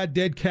he's got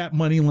dead cap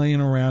money laying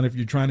around if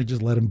you're trying to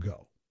just let him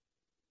go.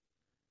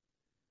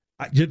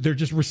 They're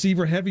just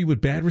receiver heavy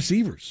with bad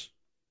receivers.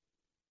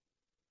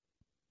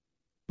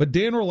 But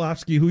Dan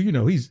Orlovsky, who, you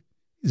know, he's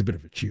a bit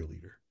of a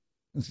cheerleader.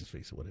 Let's just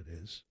face it, what it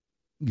is.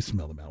 You can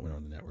smell them out when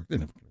on the network. They're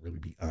not going to really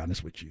be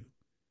honest with you.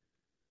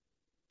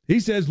 He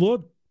says,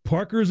 look,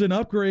 Parker's an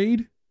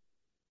upgrade.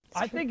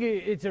 I think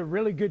it's a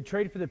really good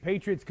trade for the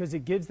Patriots because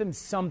it gives them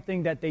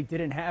something that they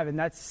didn't have, and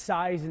that's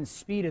size and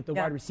speed at the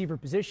wide receiver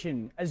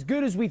position. As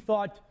good as we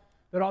thought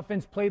that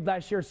offense played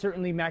last year,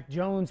 certainly Mac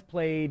Jones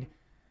played,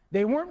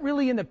 they weren't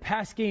really in the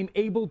pass game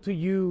able to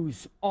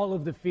use all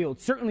of the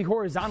field, certainly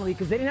horizontally,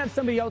 because they didn't have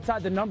somebody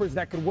outside the numbers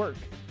that could work.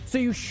 So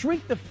you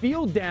shrink the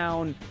field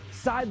down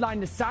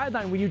sideline to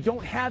sideline when you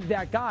don't have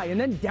that guy.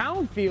 And then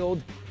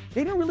downfield,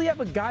 they didn't really have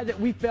a guy that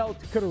we felt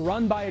could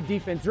run by a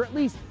defense or at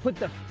least put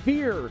the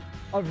fear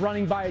of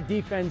running by a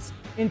defense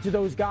into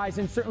those guys,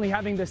 and certainly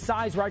having the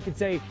size where I could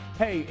say,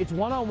 hey, it's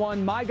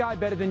one-on-one, my guy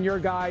better than your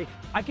guy.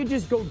 I could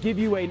just go give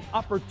you an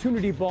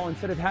opportunity ball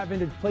instead of having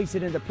to place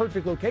it in the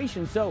perfect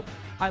location. So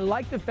I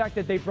like the fact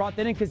that they brought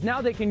that in because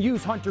now they can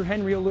use Hunter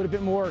Henry a little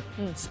bit more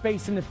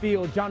space in the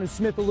field, Jonnu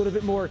Smith a little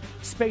bit more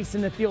space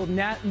in the field,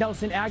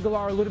 Nelson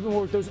Aguilar a little bit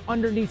more with those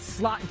underneath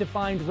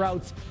slot-defined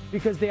routes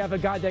because they have a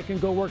guy that can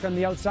go work on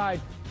the outside,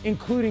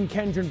 including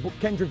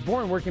Kendrick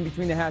Bourne working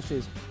between the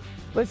hashes.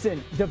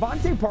 Listen,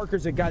 Devontae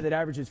Parker's a guy that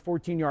averages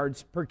 14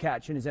 yards per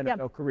catch in his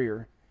NFL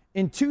career.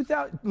 In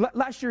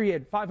last year, he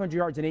had 500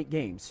 yards in 8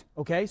 games.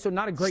 Okay, so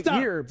not a great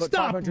year, but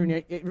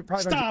 500.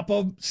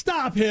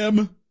 Stop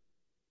him!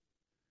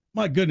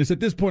 My goodness,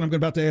 at this point, I'm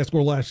about to ask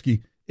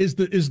Orlovsky: is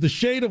the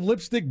shade of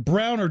lipstick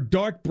brown or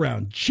dark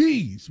brown?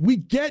 Jeez, we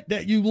get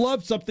that you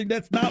love something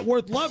that's not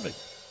worth loving.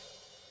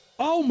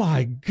 Oh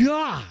my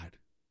God!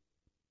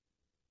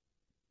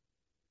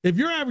 If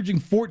you're averaging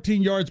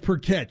 14 yards per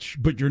catch,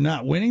 but you're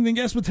not winning, then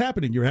guess what's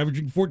happening? You're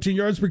averaging 14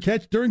 yards per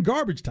catch during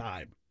garbage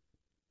time.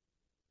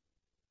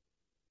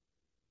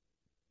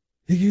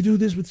 You do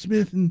this with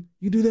Smith and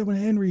you do that with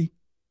Henry.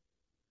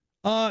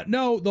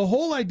 No, the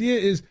whole idea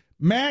is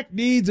Mac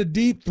needs a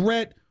deep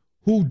threat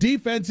who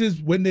defenses,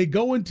 when they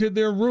go into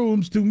their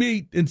rooms to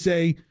meet and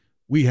say,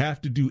 we have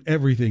to do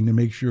everything to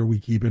make sure we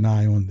keep an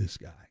eye on this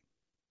guy.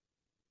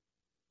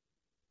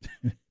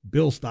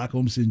 Bill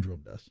Stockholm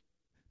Syndrome does.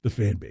 The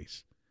fan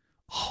base.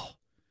 Oh,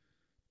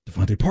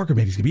 Devontae Parker,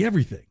 man, he's going to be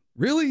everything.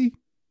 Really?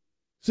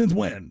 Since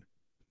when?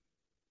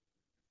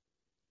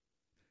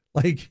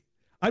 Like,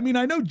 I mean,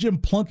 I know Jim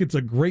Plunkett's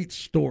a great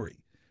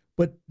story,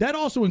 but that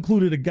also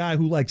included a guy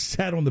who, like,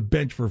 sat on the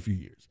bench for a few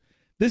years.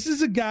 This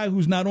is a guy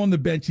who's not on the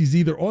bench. He's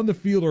either on the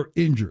field or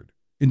injured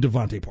in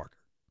Devontae Parker.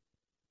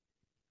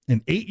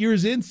 And 8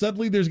 years in,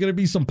 suddenly there's going to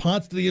be some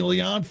Ponce de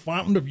Leon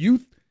fountain of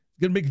youth. It's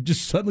going to make it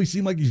just suddenly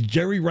seem like he's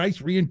Jerry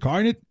Rice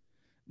reincarnate.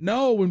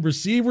 No, when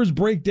receivers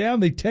break down,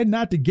 they tend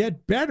not to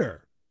get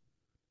better.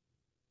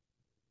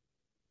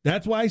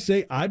 That's why I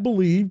say I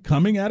believe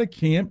coming out of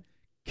camp,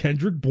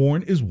 Kendrick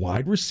Bourne is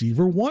wide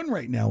receiver 1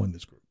 right now in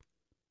this group.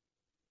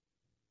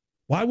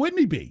 Why wouldn't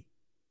he be?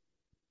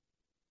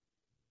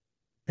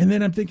 And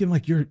then I'm thinking,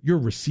 like, you're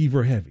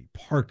receiver heavy.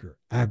 Parker,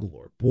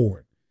 Aguilar,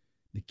 Bourne,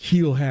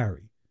 N'Keal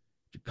Harry,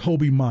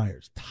 Jacoby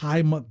Myers,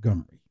 Ty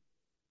Montgomery,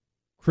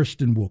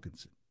 Christian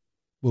Wilkerson,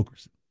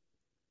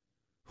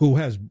 who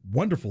has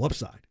wonderful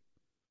upside.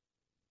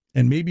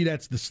 And maybe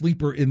that's the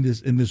sleeper in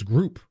this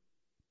group.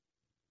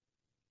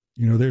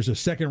 You know, there's a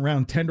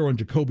second-round tender on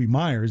Jacoby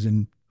Myers,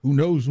 and who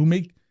knows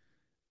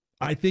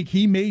I think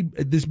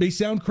this may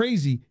sound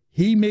crazy,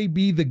 he may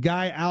be the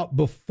guy out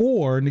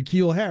before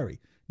N'Keal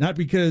Harry. Not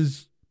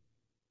because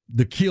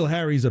N'Keal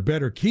Harry's a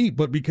better keep,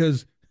 but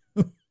because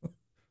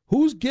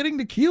who's getting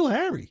N'Keal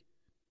Harry?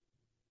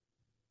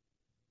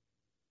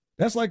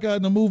 That's like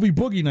in the movie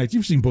Boogie Nights.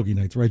 You've seen Boogie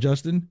Nights, right,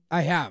 Justin?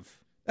 I have.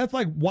 That's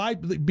like why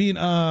being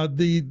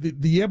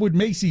the Edward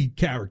Macy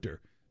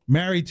character,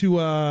 married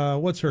to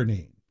what's her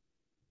name?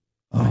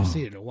 I've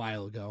seen it a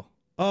while ago.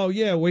 Oh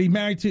yeah, well he's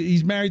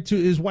married to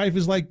his wife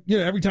is like, you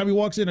know, every time he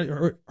walks in,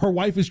 her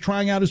wife is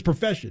trying out his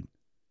profession.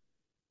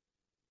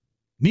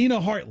 Nina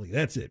Hartley,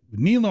 that's it.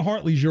 Nina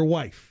Hartley's your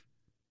wife.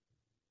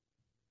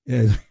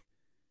 Yeah,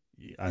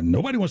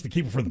 nobody wants to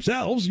keep her for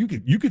themselves. You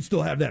could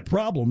still have that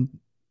problem.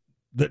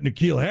 That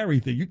N'Keal Harry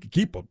thing, you could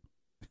keep him.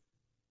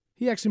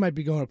 He actually might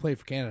be going to play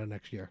for Canada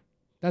next year.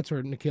 That's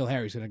where N'Keal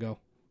Harry's going to go.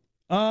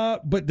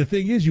 But the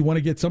thing is, you want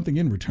to get something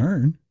in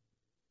return.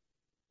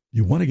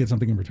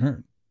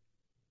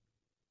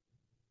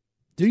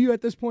 Do you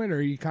at this point, or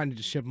are you kind of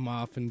just ship him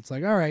off and it's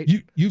like, all right,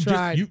 you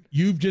don't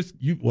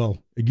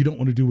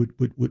want to do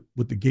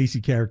what the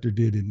Gacy character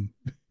did in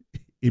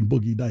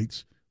Boogie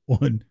Nights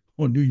on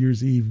New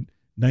Year's Eve,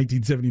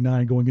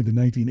 1979, going into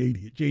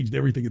 1980. It changed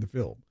everything in the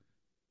film.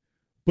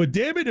 But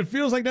damn it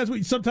feels like that's what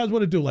you sometimes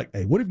want to do. Like,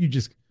 hey, what if you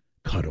just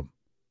cut him?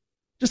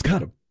 Just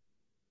cut him.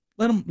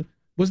 Let him.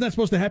 Wasn't that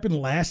supposed to happen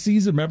last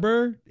season?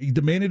 Remember? He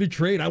demanded a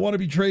trade. I want to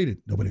be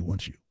traded. Nobody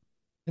wants you.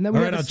 And then we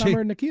had the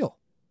summer N'Keal.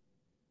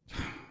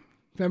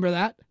 Remember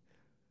that?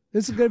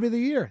 This is going to be the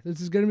year.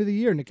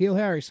 N'Keal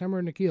Harry,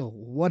 summer N'Keal.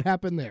 What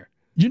happened there?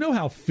 You know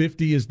how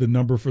 50 is the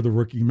number for the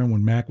rookie? Remember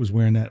when Mac was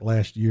wearing that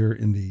last year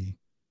in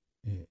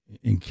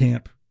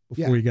camp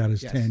before he got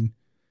his 10?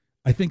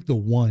 I think the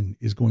 1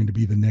 is going to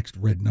be the next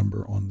red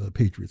number on the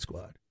Patriot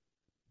squad.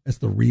 That's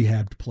the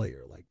rehabbed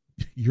player. Like,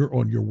 you're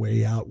on your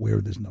way out,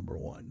 wear this number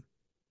 1.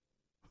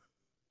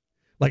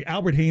 Like,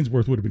 Albert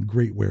Hainsworth would have been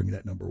great wearing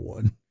that number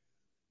 1.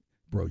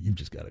 Bro, you've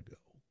just got to go.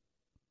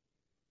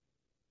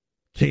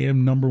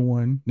 Cam, number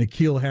 1.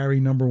 N'Keal Harry,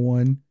 number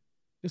 1.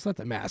 Just let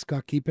the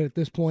mascot keep it at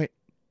this point.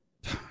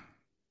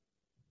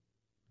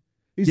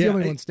 He's the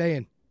only one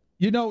staying.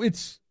 You know,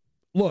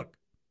 look,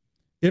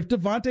 if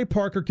Devontae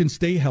Parker can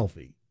stay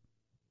healthy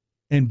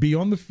and be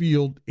on the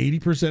field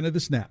 80% of the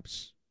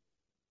snaps,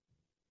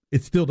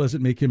 it still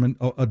doesn't make him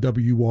a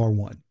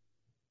WR1.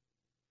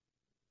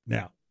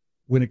 Now,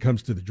 when it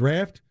comes to the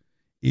draft,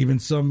 even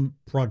some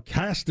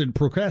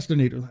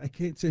procrastinators, I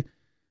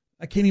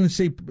can't even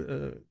say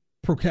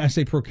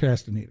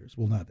procrastinators.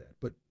 Well, not that,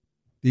 but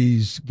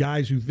these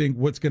guys who think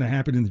what's going to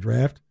happen in the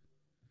draft.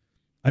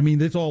 I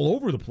mean, it's all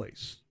over the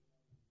place.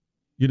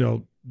 You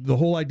know, the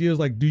whole idea is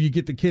like, do you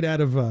get the kid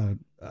out of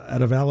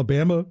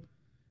Alabama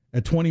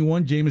at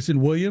 21,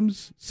 Jameson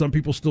Williams? Some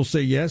people still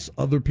say yes.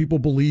 Other people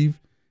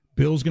believe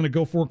Bill's going to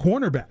go for a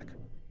cornerback.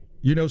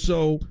 You know,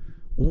 so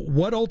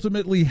what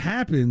ultimately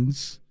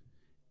happens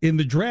in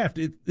the draft?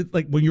 It's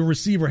like when you're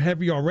receiver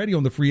heavy already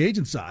on the free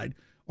agent side,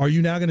 are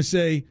you now going to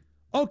say,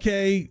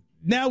 okay,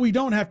 now we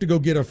don't have to go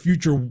get a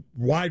future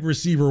wide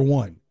receiver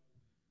 1?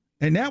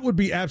 And that would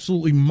be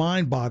absolutely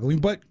mind-boggling.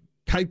 But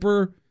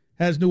Kuiper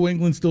has New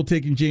England still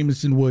taking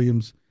Jameson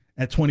Williams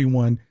at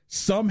 21.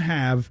 Some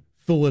have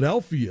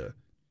Philadelphia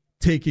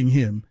taking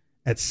him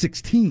at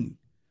 16.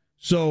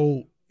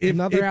 So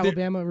another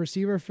Alabama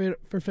receiver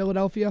for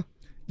Philadelphia?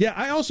 Yeah,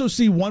 I also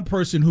see one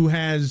person who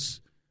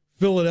has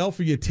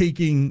Philadelphia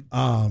taking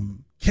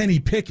Kenny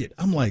Pickett.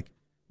 I'm like,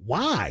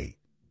 why?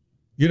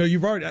 You know,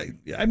 you've already.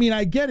 I mean,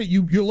 I get it.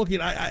 You're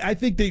looking. I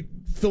think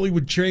Philly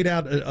would trade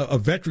out a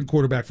veteran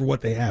quarterback for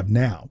what they have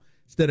now.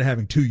 instead of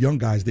having two young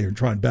guys there and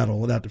trying to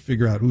battle it out to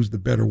figure out who's the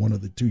better one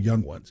of the two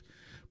young ones.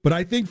 But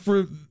I think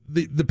for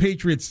the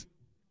Patriots,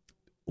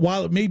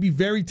 while it may be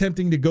very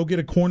tempting to go get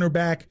a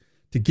cornerback,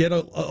 to get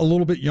a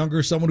little bit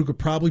younger, someone who could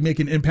probably make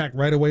an impact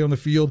right away on the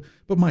field,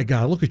 but my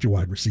God, look at your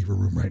wide receiver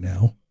room right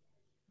now.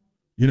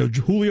 You know,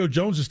 Julio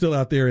Jones is still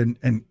out there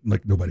and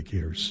like nobody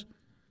cares.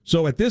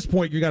 So at this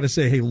point, you got to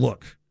say, hey,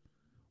 look,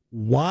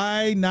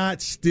 why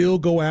not still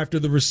go after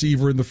the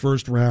receiver in the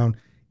first round,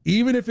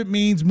 even if it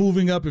means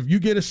moving up? If you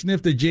get a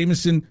sniff that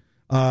Jameson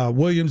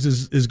Williams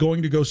is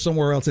going to go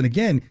somewhere else, and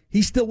again,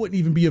 he still wouldn't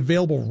even be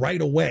available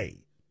right away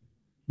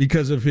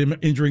because of him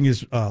injuring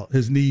his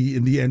knee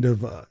at the end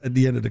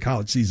of the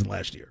college season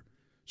last year.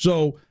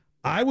 So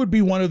I would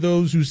be one of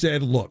those who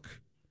said, look,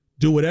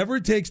 do whatever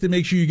it takes to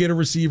make sure you get a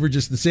receiver,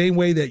 just the same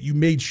way that you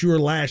made sure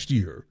last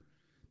year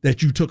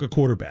that you took a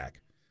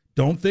quarterback.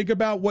 Don't think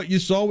about what you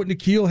saw with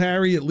N'Keal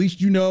Harry. At least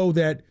you know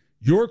that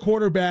your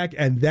quarterback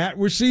and that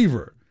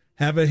receiver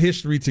have a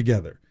history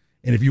together.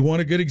 And if you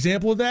want a good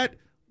example of that,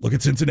 look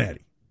at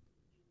Cincinnati.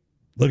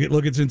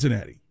 Look at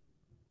Cincinnati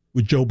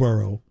with Joe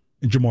Burrow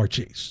and Jamar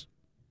Chase.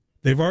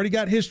 They've already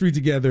got history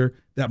together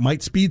that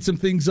might speed some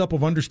things up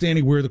of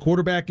understanding where the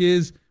quarterback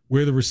is,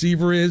 where the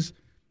receiver is.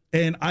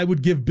 And I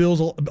would give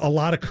Bills a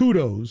lot of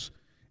kudos.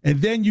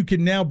 And then you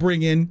can now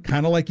bring in,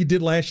 kind of like you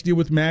did last year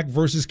with Mac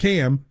versus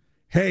Cam,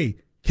 hey,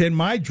 can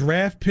my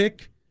draft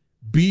pick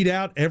beat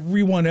out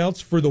everyone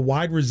else for the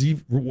wide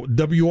receiver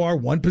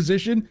WR1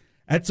 position?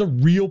 That's a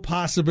real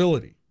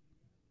possibility.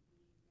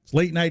 It's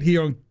late night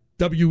here on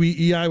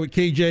WEEI with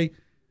KJ.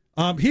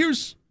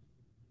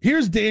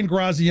 Here's Dan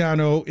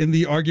Graziano in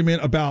the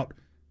argument about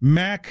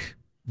Mac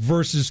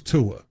versus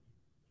Tua.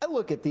 I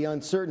look at the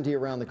uncertainty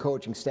around the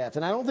coaching staff,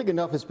 and I don't think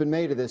enough has been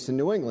made of this in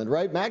New England,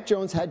 right? Mac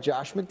Jones had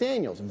Josh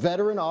McDaniels,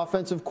 veteran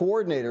offensive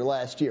coordinator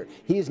last year.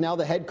 He is now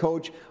the head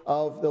coach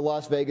of the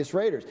Las Vegas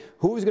Raiders.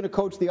 Who's going to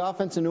coach the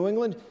offense in New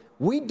England?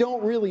 We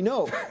don't really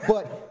know,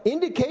 but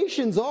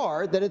indications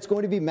are that it's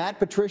going to be Matt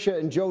Patricia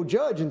and Joe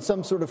Judge in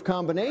some sort of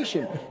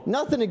combination.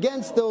 Nothing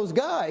against those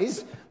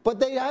guys, but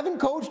they haven't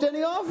coached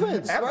any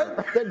offense, right?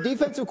 They're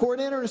defensive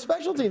coordinator and a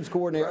special teams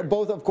coordinator.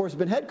 Both, of course, have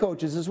been head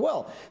coaches as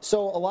well.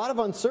 So a lot of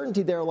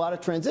uncertainty there, a lot of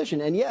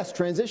transition. And yes,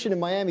 transition in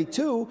Miami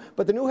too,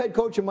 but the new head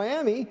coach in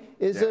Miami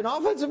is an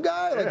offensive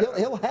guy. Like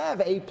he'll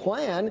have a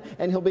plan,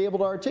 and he'll be able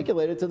to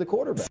articulate it to the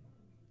quarterback.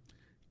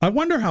 I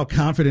wonder how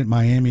confident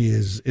Miami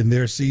is in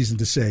their season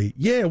to say,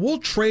 yeah, we'll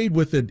trade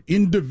with an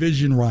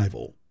in-division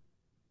rival.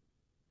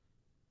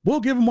 We'll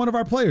give them one of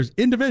our players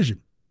in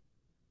division.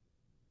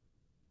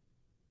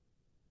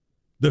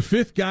 The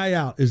fifth guy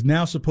out is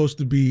now supposed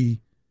to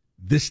be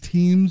this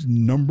team's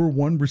number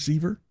one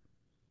receiver.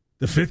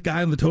 The fifth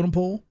guy on the totem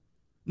pole.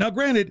 Now,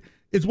 granted,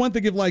 it's one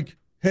thing if like,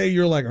 hey,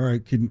 you're like, all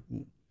right, can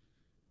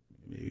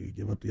you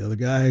give up the other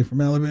guy from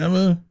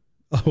Alabama?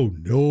 Oh,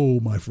 no,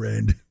 my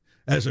friend.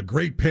 That's a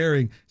great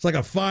pairing. It's like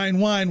a fine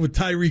wine with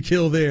Tyreek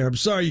Hill there. I'm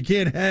sorry you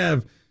can't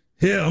have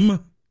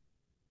him.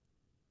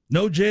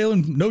 No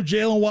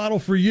Jalen Waddle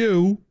for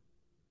you.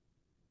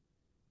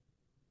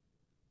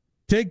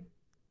 Take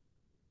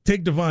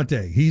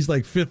Devontae. He's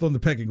like fifth on the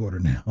pecking order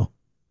now.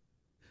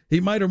 He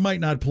might or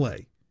might not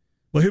play.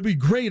 But he'll be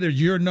great as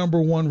your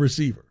number one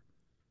receiver.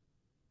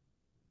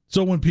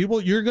 So when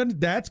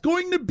that's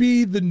going to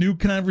be the new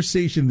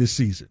conversation this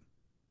season.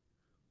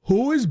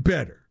 Who is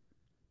better,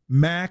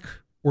 Mac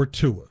or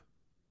Tua?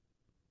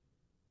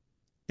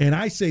 And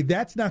I say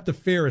that's not the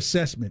fair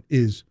assessment,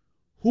 is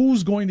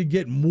who's going to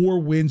get more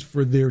wins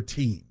for their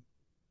team,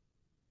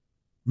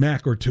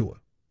 Mac or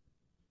Tua?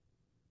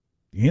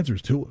 The answer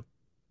is Tua.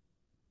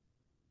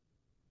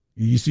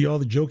 You see all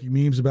the joking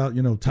memes about,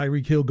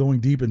 Tyreek Hill going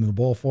deep and the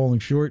ball falling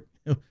short.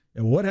 And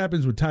what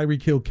happens when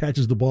Tyreek Hill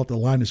catches the ball at the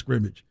line of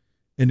scrimmage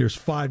and there's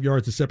 5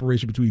 yards of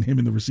separation between him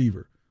and the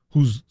receiver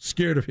who's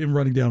scared of him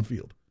running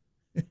downfield?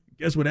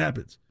 Guess what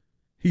happens?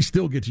 He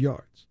still gets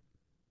yards.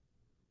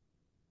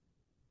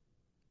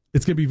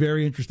 It's going to be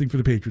very interesting for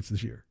the Patriots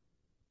this year.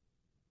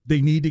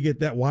 They need to get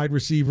that wide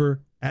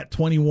receiver at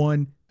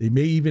 21. They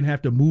may even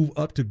have to move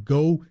up to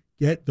go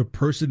get the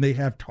person they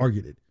have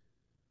targeted.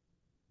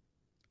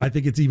 I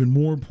think it's even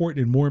more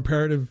important and more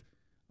imperative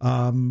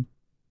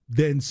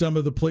than some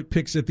of the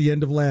picks at the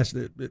end of last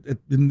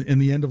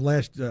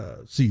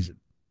season.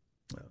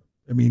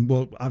 I mean,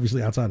 well,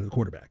 obviously outside of the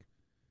quarterback,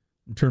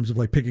 in terms of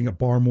like picking up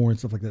Barmore and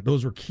stuff like that.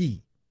 Those were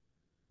key.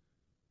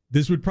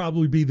 This would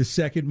probably be the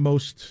second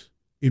most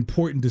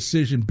important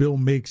decision Bill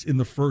makes in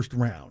the first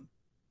round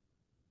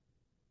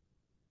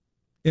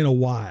in a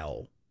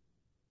while.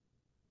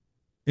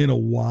 And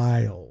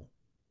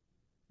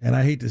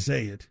I hate to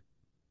say it,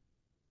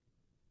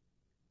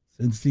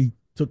 since he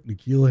took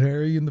N'Keal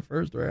Harry in the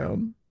first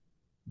round,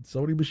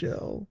 Sony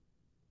Michel,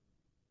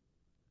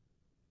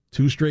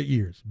 2 straight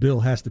years, Bill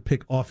has to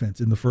pick offense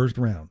in the first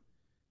round.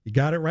 He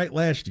got it right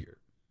last year.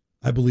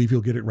 I believe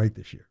he'll get it right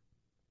this year.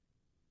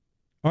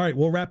 All right,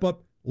 we'll wrap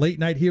up late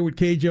night here with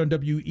KJ on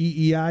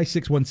WEEI,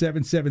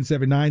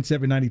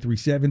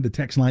 617-779-7937, the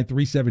text line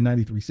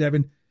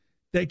 37937.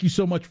 Thank you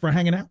so much for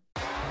hanging out.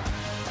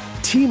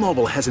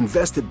 T-Mobile has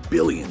invested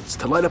billions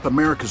to light up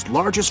America's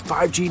largest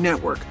 5G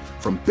network,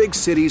 from big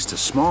cities to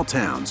small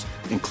towns,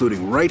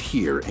 including right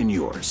here in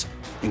yours.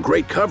 And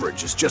great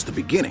coverage is just the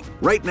beginning.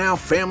 Right now,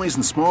 families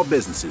and small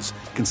businesses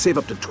can save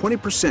up to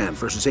 20%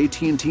 versus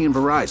AT&T and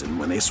Verizon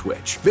when they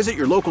switch. Visit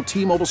your local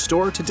T-Mobile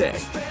store today.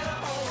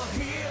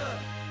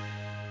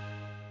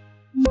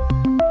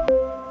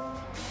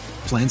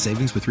 Plan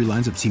savings with 3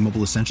 lines of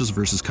T-Mobile Essentials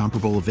versus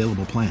comparable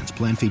available plans.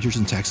 Plan features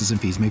and taxes and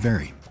fees may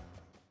vary.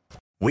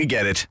 We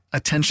get it.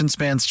 Attention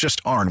spans just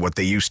aren't what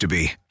they used to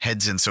be.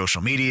 Heads in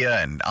social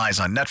media and eyes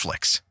on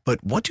Netflix.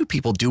 But what do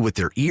people do with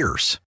their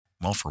ears?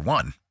 Well, for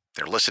one,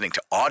 they're listening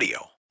to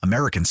audio.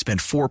 Americans spend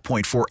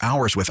 4.4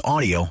 hours with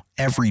audio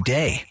every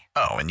day.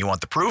 Oh, and you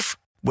want the proof?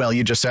 Well,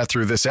 you just sat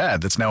through this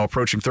ad that's now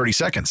approaching 30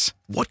 seconds.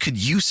 What could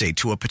you say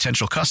to a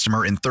potential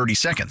customer in 30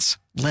 seconds?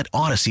 Let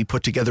Odyssey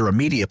put together a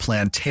media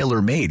plan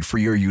tailor-made for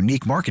your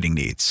unique marketing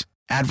needs.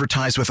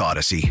 Advertise with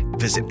Odyssey.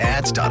 Visit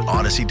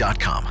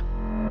ads.odyssey.com.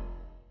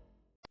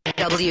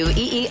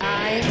 WEEI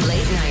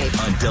Late Night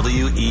on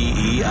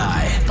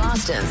WEEI,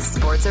 Boston's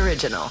sports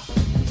original.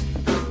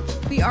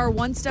 We are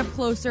one step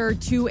closer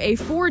to a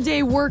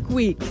 4-day work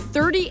week.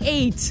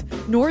 38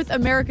 North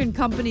American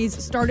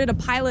companies started a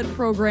pilot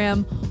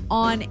program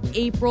on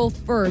April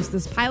 1st.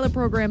 This pilot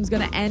program is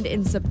going to end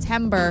in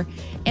September.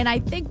 And I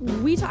think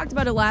we talked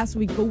about it last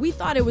week, but we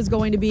thought it was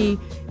going to be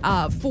 4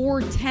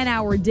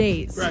 10-hour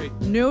days. Right.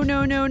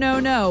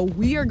 No.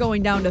 We are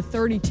going down to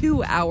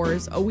 32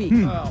 hours a week.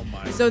 Oh,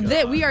 my God. So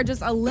that we are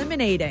just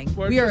eliminating.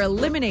 We are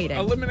eliminating.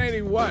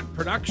 Eliminating what?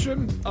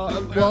 Production?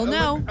 Well,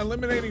 no.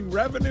 Eliminating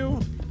revenue?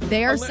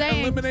 They are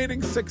saying.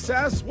 Eliminating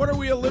success? What are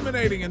we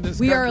eliminating in this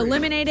We country? are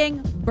eliminating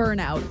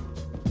burnout.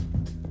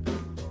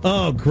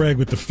 Oh, Greg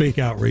with the fake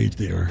outrage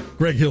there.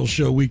 Greg Hill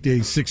Show,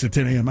 weekdays 6 to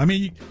 10 a.m. I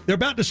mean, they're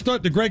about to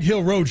start the Greg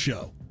Hill Road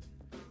Show,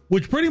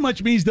 which pretty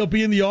much means they'll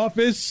be in the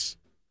office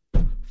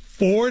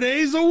 4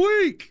 days a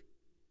week.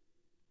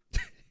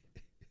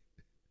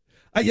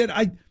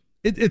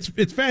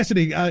 It's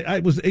fascinating. I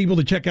was able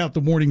to check out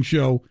the morning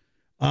show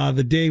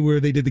the day where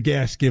they did the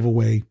gas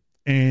giveaway,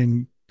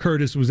 and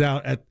Curtis was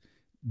out at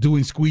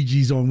doing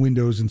squeegees on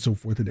windows and so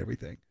forth and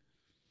everything.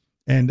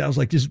 And I was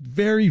like, just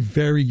very,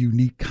 very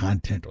unique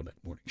content on that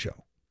morning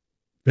show.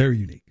 Very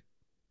unique.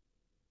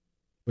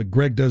 But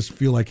Greg does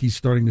feel like he's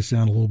starting to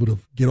sound a little bit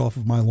of get off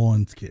of my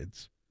lawns,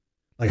 kids.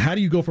 Like, how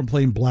do you go from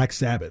playing Black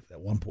Sabbath at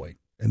one point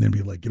and then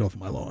be like, get off of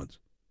my lawns?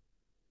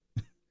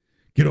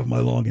 Get off my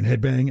lawn and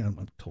headbang?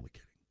 I'm totally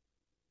kidding.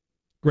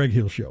 Greg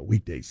Hill Show,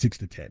 weekdays 6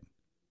 to 10.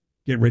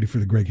 Get ready for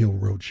the Greg Hill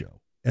Road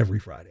Show every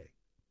Friday.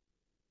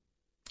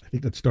 I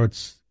think that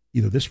starts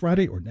either this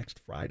Friday or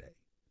next Friday.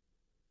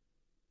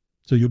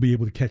 So you'll be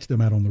able to catch them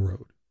out on the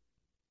road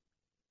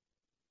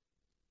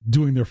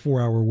doing their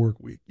 4-hour work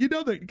week. You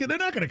know, they're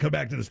not going to come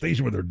back to the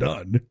station when they're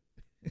done.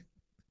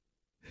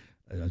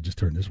 I just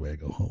turn this way, I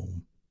go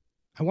home.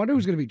 I wonder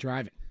who's going to be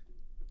driving.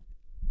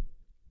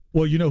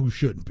 Well, you know who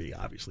shouldn't be,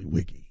 obviously,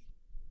 Wiggy.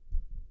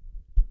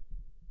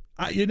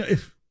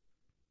 If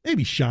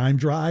maybe Scheim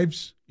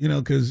drives,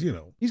 because,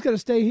 He's got to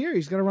stay here.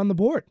 He's got to run the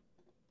board.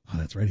 Oh,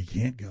 that's right. He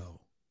can't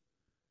go.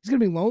 He's going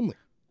to be lonely.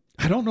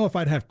 I don't know if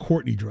I'd have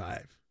Courtney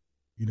drive.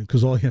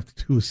 Because all you have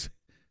to do is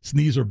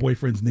sneeze her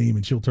boyfriend's name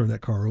and she'll turn that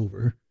car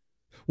over.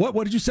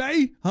 What did you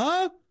say?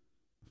 Huh?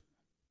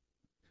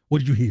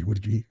 What did you hear?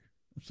 I'm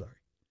sorry.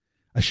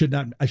 I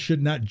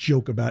should not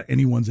joke about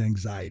anyone's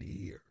anxiety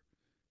here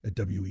at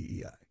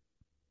WEEI.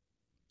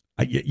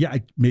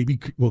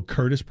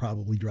 Curtis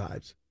probably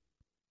drives,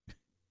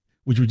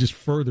 which would just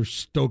further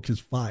stoke his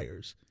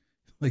fires.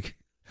 Like,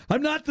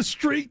 I'm not the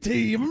street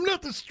team.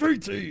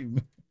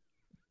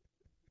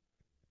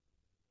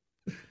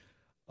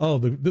 Oh,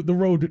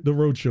 the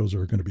road shows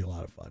are going to be a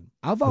lot of fun.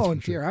 I'll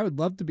volunteer. Sure. I would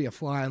love to be a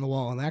fly on the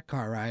wall on that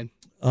car ride.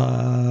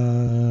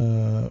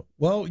 Well,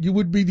 you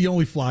would be the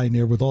only fly in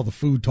there with all the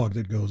food talk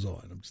that goes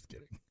on. I'm just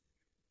kidding.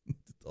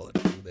 All that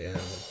food they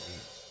have.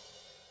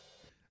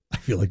 I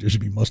feel like there should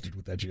be mustard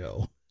with that show.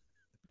 I'm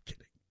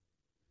kidding.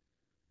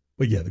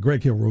 But yeah, the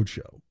Greg Hill Road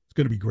Show. It's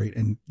going to be great.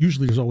 And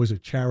usually there's always a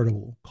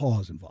charitable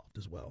cause involved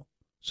as well.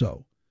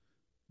 So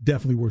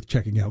definitely worth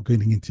checking out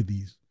getting into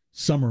these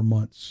summer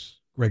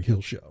months. Greg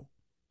Hill Show.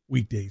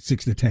 Weekdays,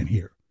 6 to 10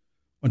 here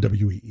on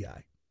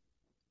WEEI.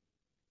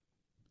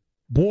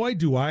 Boy,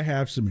 do I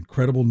have some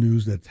incredible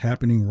news that's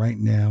happening right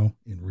now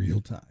in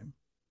real time.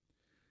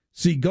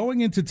 See,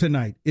 going into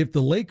tonight, if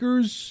the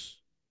Lakers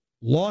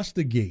lost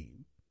a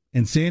game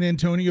and San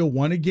Antonio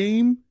won a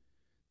game,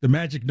 the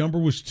magic number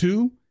was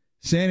 2.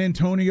 San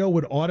Antonio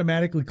would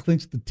automatically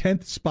clinch the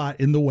 10th spot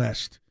in the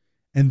West,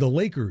 and the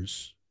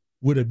Lakers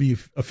would be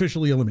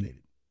officially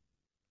eliminated.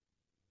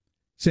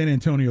 San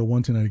Antonio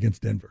won tonight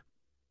against Denver.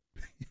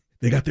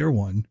 They got their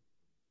one.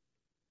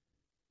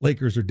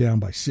 Lakers are down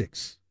by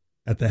 6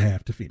 at the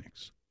half to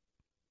Phoenix.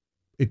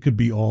 It could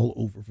be all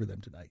over for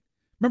them tonight.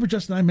 Remember,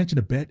 Justin, I mentioned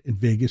a bet in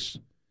Vegas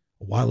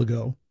a while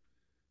ago.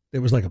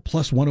 There was like a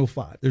plus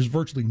 105. There's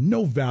virtually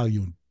no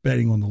value in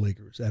betting on the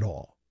Lakers at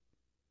all.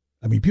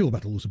 I mean, people are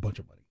about to lose a bunch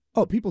of money.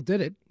 Oh, people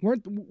did it.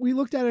 We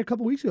looked at it a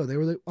couple weeks ago. They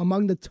were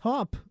among the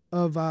top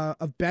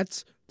of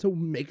bets to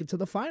make it to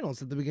the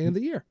finals at the beginning of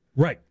the year.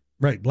 Right.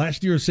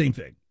 Last year, same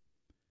thing.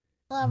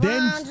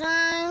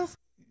 LeBron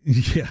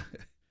James. Yeah.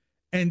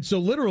 And so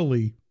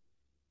literally,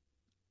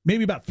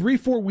 maybe about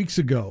 3-4 weeks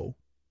ago,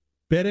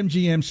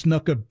 BetMGM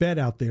snuck a bet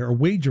out there, a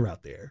wager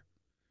out there,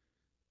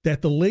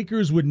 that the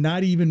Lakers would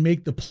not even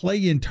make the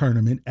play-in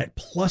tournament at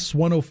plus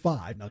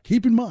 105. Now,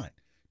 keep in mind,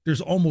 there's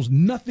almost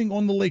nothing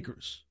on the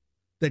Lakers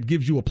that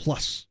gives you a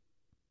plus.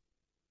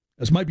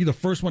 This might be the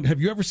first one. Have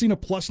you ever seen a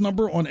plus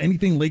number on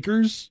anything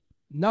Lakers?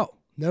 No.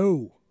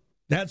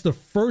 That's the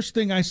first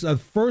thing I saw. The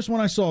first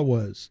one I saw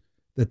was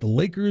that the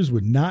Lakers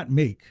would not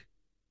make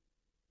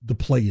the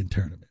play-in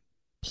tournament.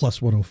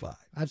 Plus 105.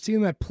 I've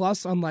seen that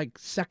plus on like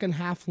second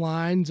half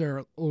lines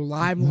or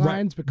live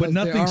lines because but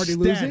nothing they're already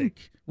static, losing.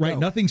 Right? No.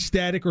 Nothing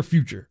static or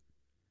future.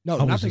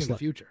 No, nothing in the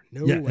future.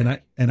 No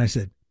way. And I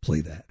said,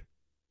 play that.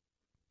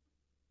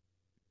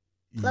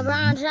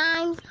 LeBron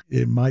James.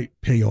 It might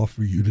pay off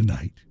for you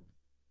tonight.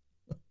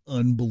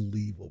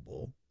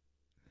 Unbelievable.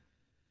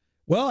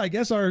 Well, I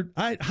guess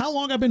how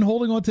long I've been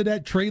holding on to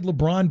that trade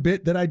LeBron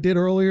bit that I did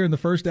earlier in the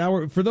first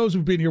hour. For those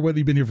who've been here, whether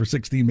you've been here for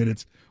 16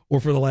 minutes or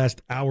for the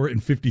last hour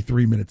and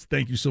 53 minutes,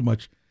 thank you so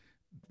much.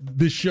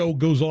 This show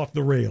goes off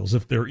the rails,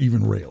 if they're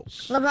even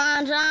rails.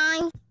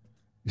 LeBron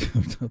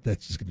James.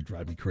 That's just going to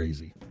drive me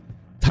crazy.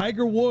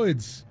 Tiger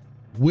Woods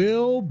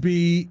will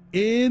be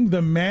in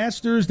the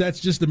Masters.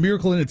 That's just a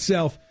miracle in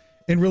itself.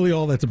 And really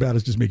all that's about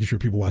is just making sure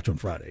people watch on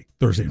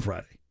Thursday and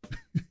Friday.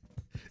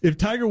 If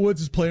Tiger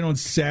Woods is playing on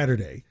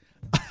Saturday,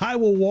 I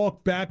will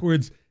walk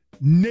backwards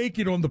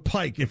naked on the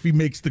pike if he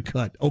makes the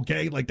cut,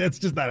 okay? Like, that's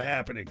just not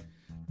happening.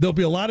 There'll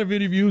be a lot of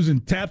interviews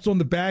and taps on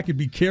the back and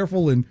be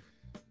careful and,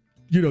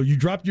 you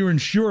dropped your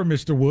insurer,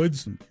 Mr.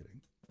 Woods. I'm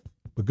kidding.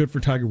 But good for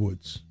Tiger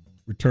Woods.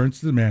 Returns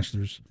to the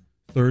Masters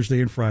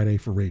Thursday and Friday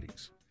for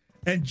ratings.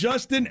 And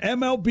Justin,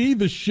 MLB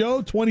The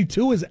Show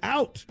 22 is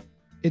out.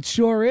 It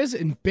sure is,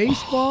 and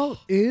baseball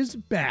is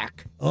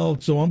back. Oh,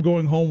 so I'm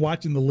going home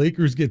watching the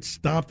Lakers get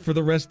stomped for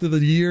the rest of the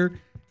year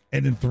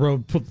and then throw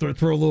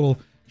a little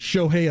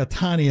Shohei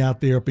Ohtani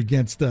out there up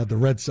against the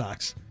Red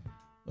Sox.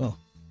 Oh,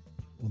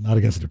 well, not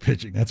against their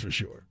pitching, that's for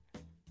sure.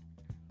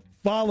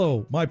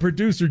 Follow my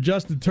producer,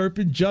 Justin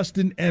Turpin,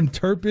 Justin M.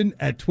 Turpin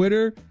at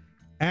Twitter,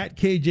 at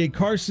KJ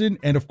Carson,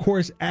 and, of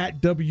course, at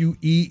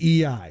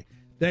WEEI.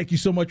 Thank you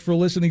so much for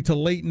listening to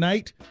Late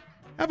Night.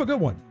 Have a good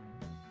one.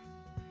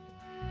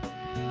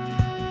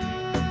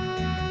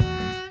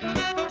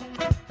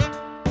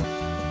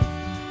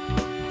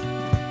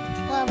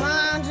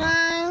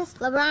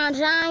 LeBron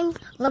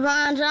James,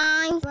 LeBron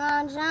James,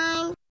 LeBron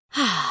James.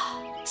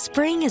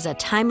 Spring is a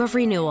time of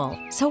renewal,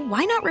 so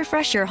why not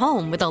refresh your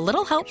home with a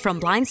little help from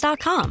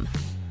Blinds.com?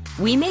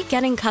 We make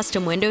getting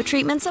custom window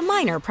treatments a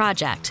minor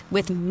project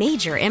with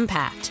major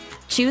impact.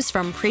 Choose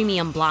from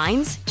premium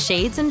blinds,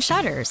 shades, and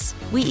shutters.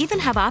 We even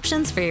have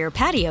options for your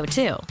patio,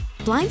 too.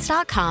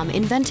 Blinds.com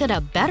invented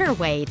a better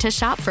way to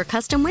shop for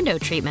custom window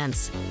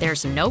treatments.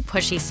 There's no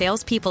pushy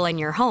salespeople in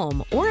your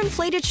home or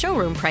inflated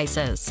showroom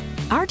prices.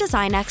 Our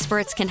design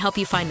experts can help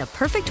you find the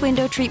perfect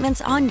window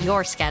treatments on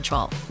your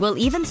schedule. We'll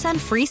even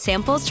send free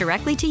samples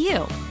directly to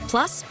you.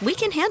 Plus, we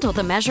can handle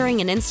the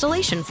measuring and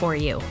installation for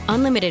you.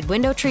 Unlimited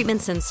window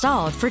treatments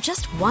installed for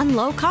just one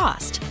low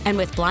cost. And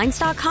with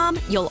Blinds.com,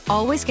 you'll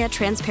always get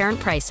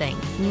transparent pricing.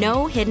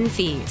 No hidden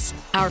fees.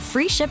 Our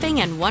free shipping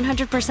and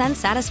 100%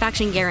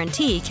 satisfaction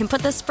guarantee can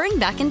put the spring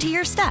back into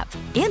your step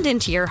and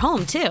into your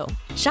home, too.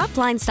 Shop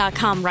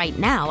Blinds.com right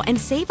now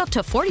and save up to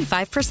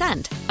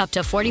 45%. Up to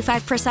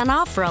 45%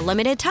 off for a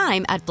limited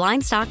time at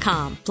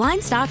Blinds.com.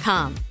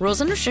 Blinds.com. Rules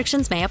and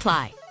restrictions may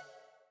apply.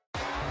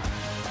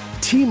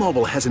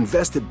 T-Mobile has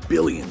invested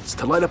billions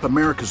to light up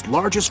America's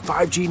largest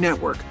 5G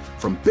network,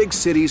 from big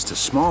cities to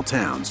small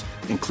towns,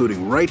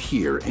 including right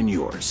here in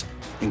yours.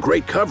 And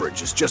great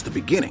coverage is just the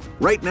beginning.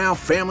 Right now,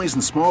 families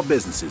and small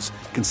businesses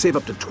can save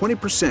up to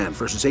 20%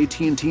 versus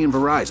AT&T and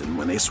Verizon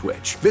when they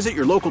switch. Visit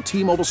your local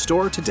T-Mobile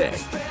store today.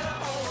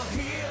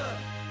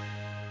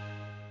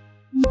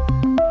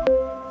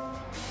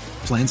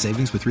 Plan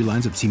savings with 3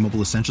 lines of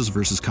T-Mobile Essentials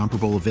versus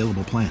comparable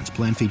available plans.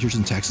 Plan features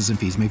and taxes and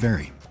fees may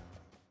vary.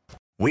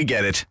 We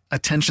get it.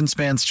 Attention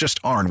spans just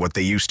aren't what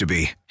they used to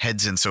be.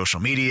 Heads in social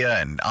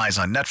media and eyes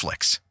on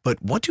Netflix. But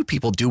what do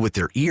people do with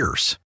their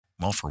ears?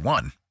 Well, for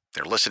one,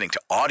 they're listening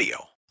to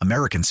audio.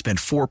 Americans spend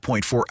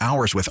 4.4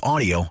 hours with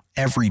audio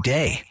every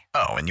day.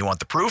 Oh, and you want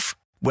the proof?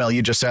 Well,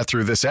 you just sat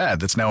through this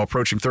ad that's now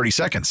approaching 30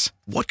 seconds.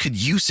 What could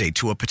you say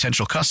to a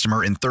potential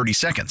customer in 30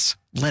 seconds?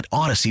 Let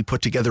Odyssey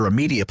put together a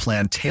media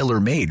plan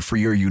tailor-made for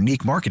your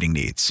unique marketing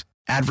needs.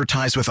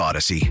 Advertise with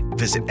Odyssey.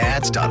 Visit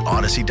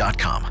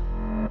ads.odyssey.com.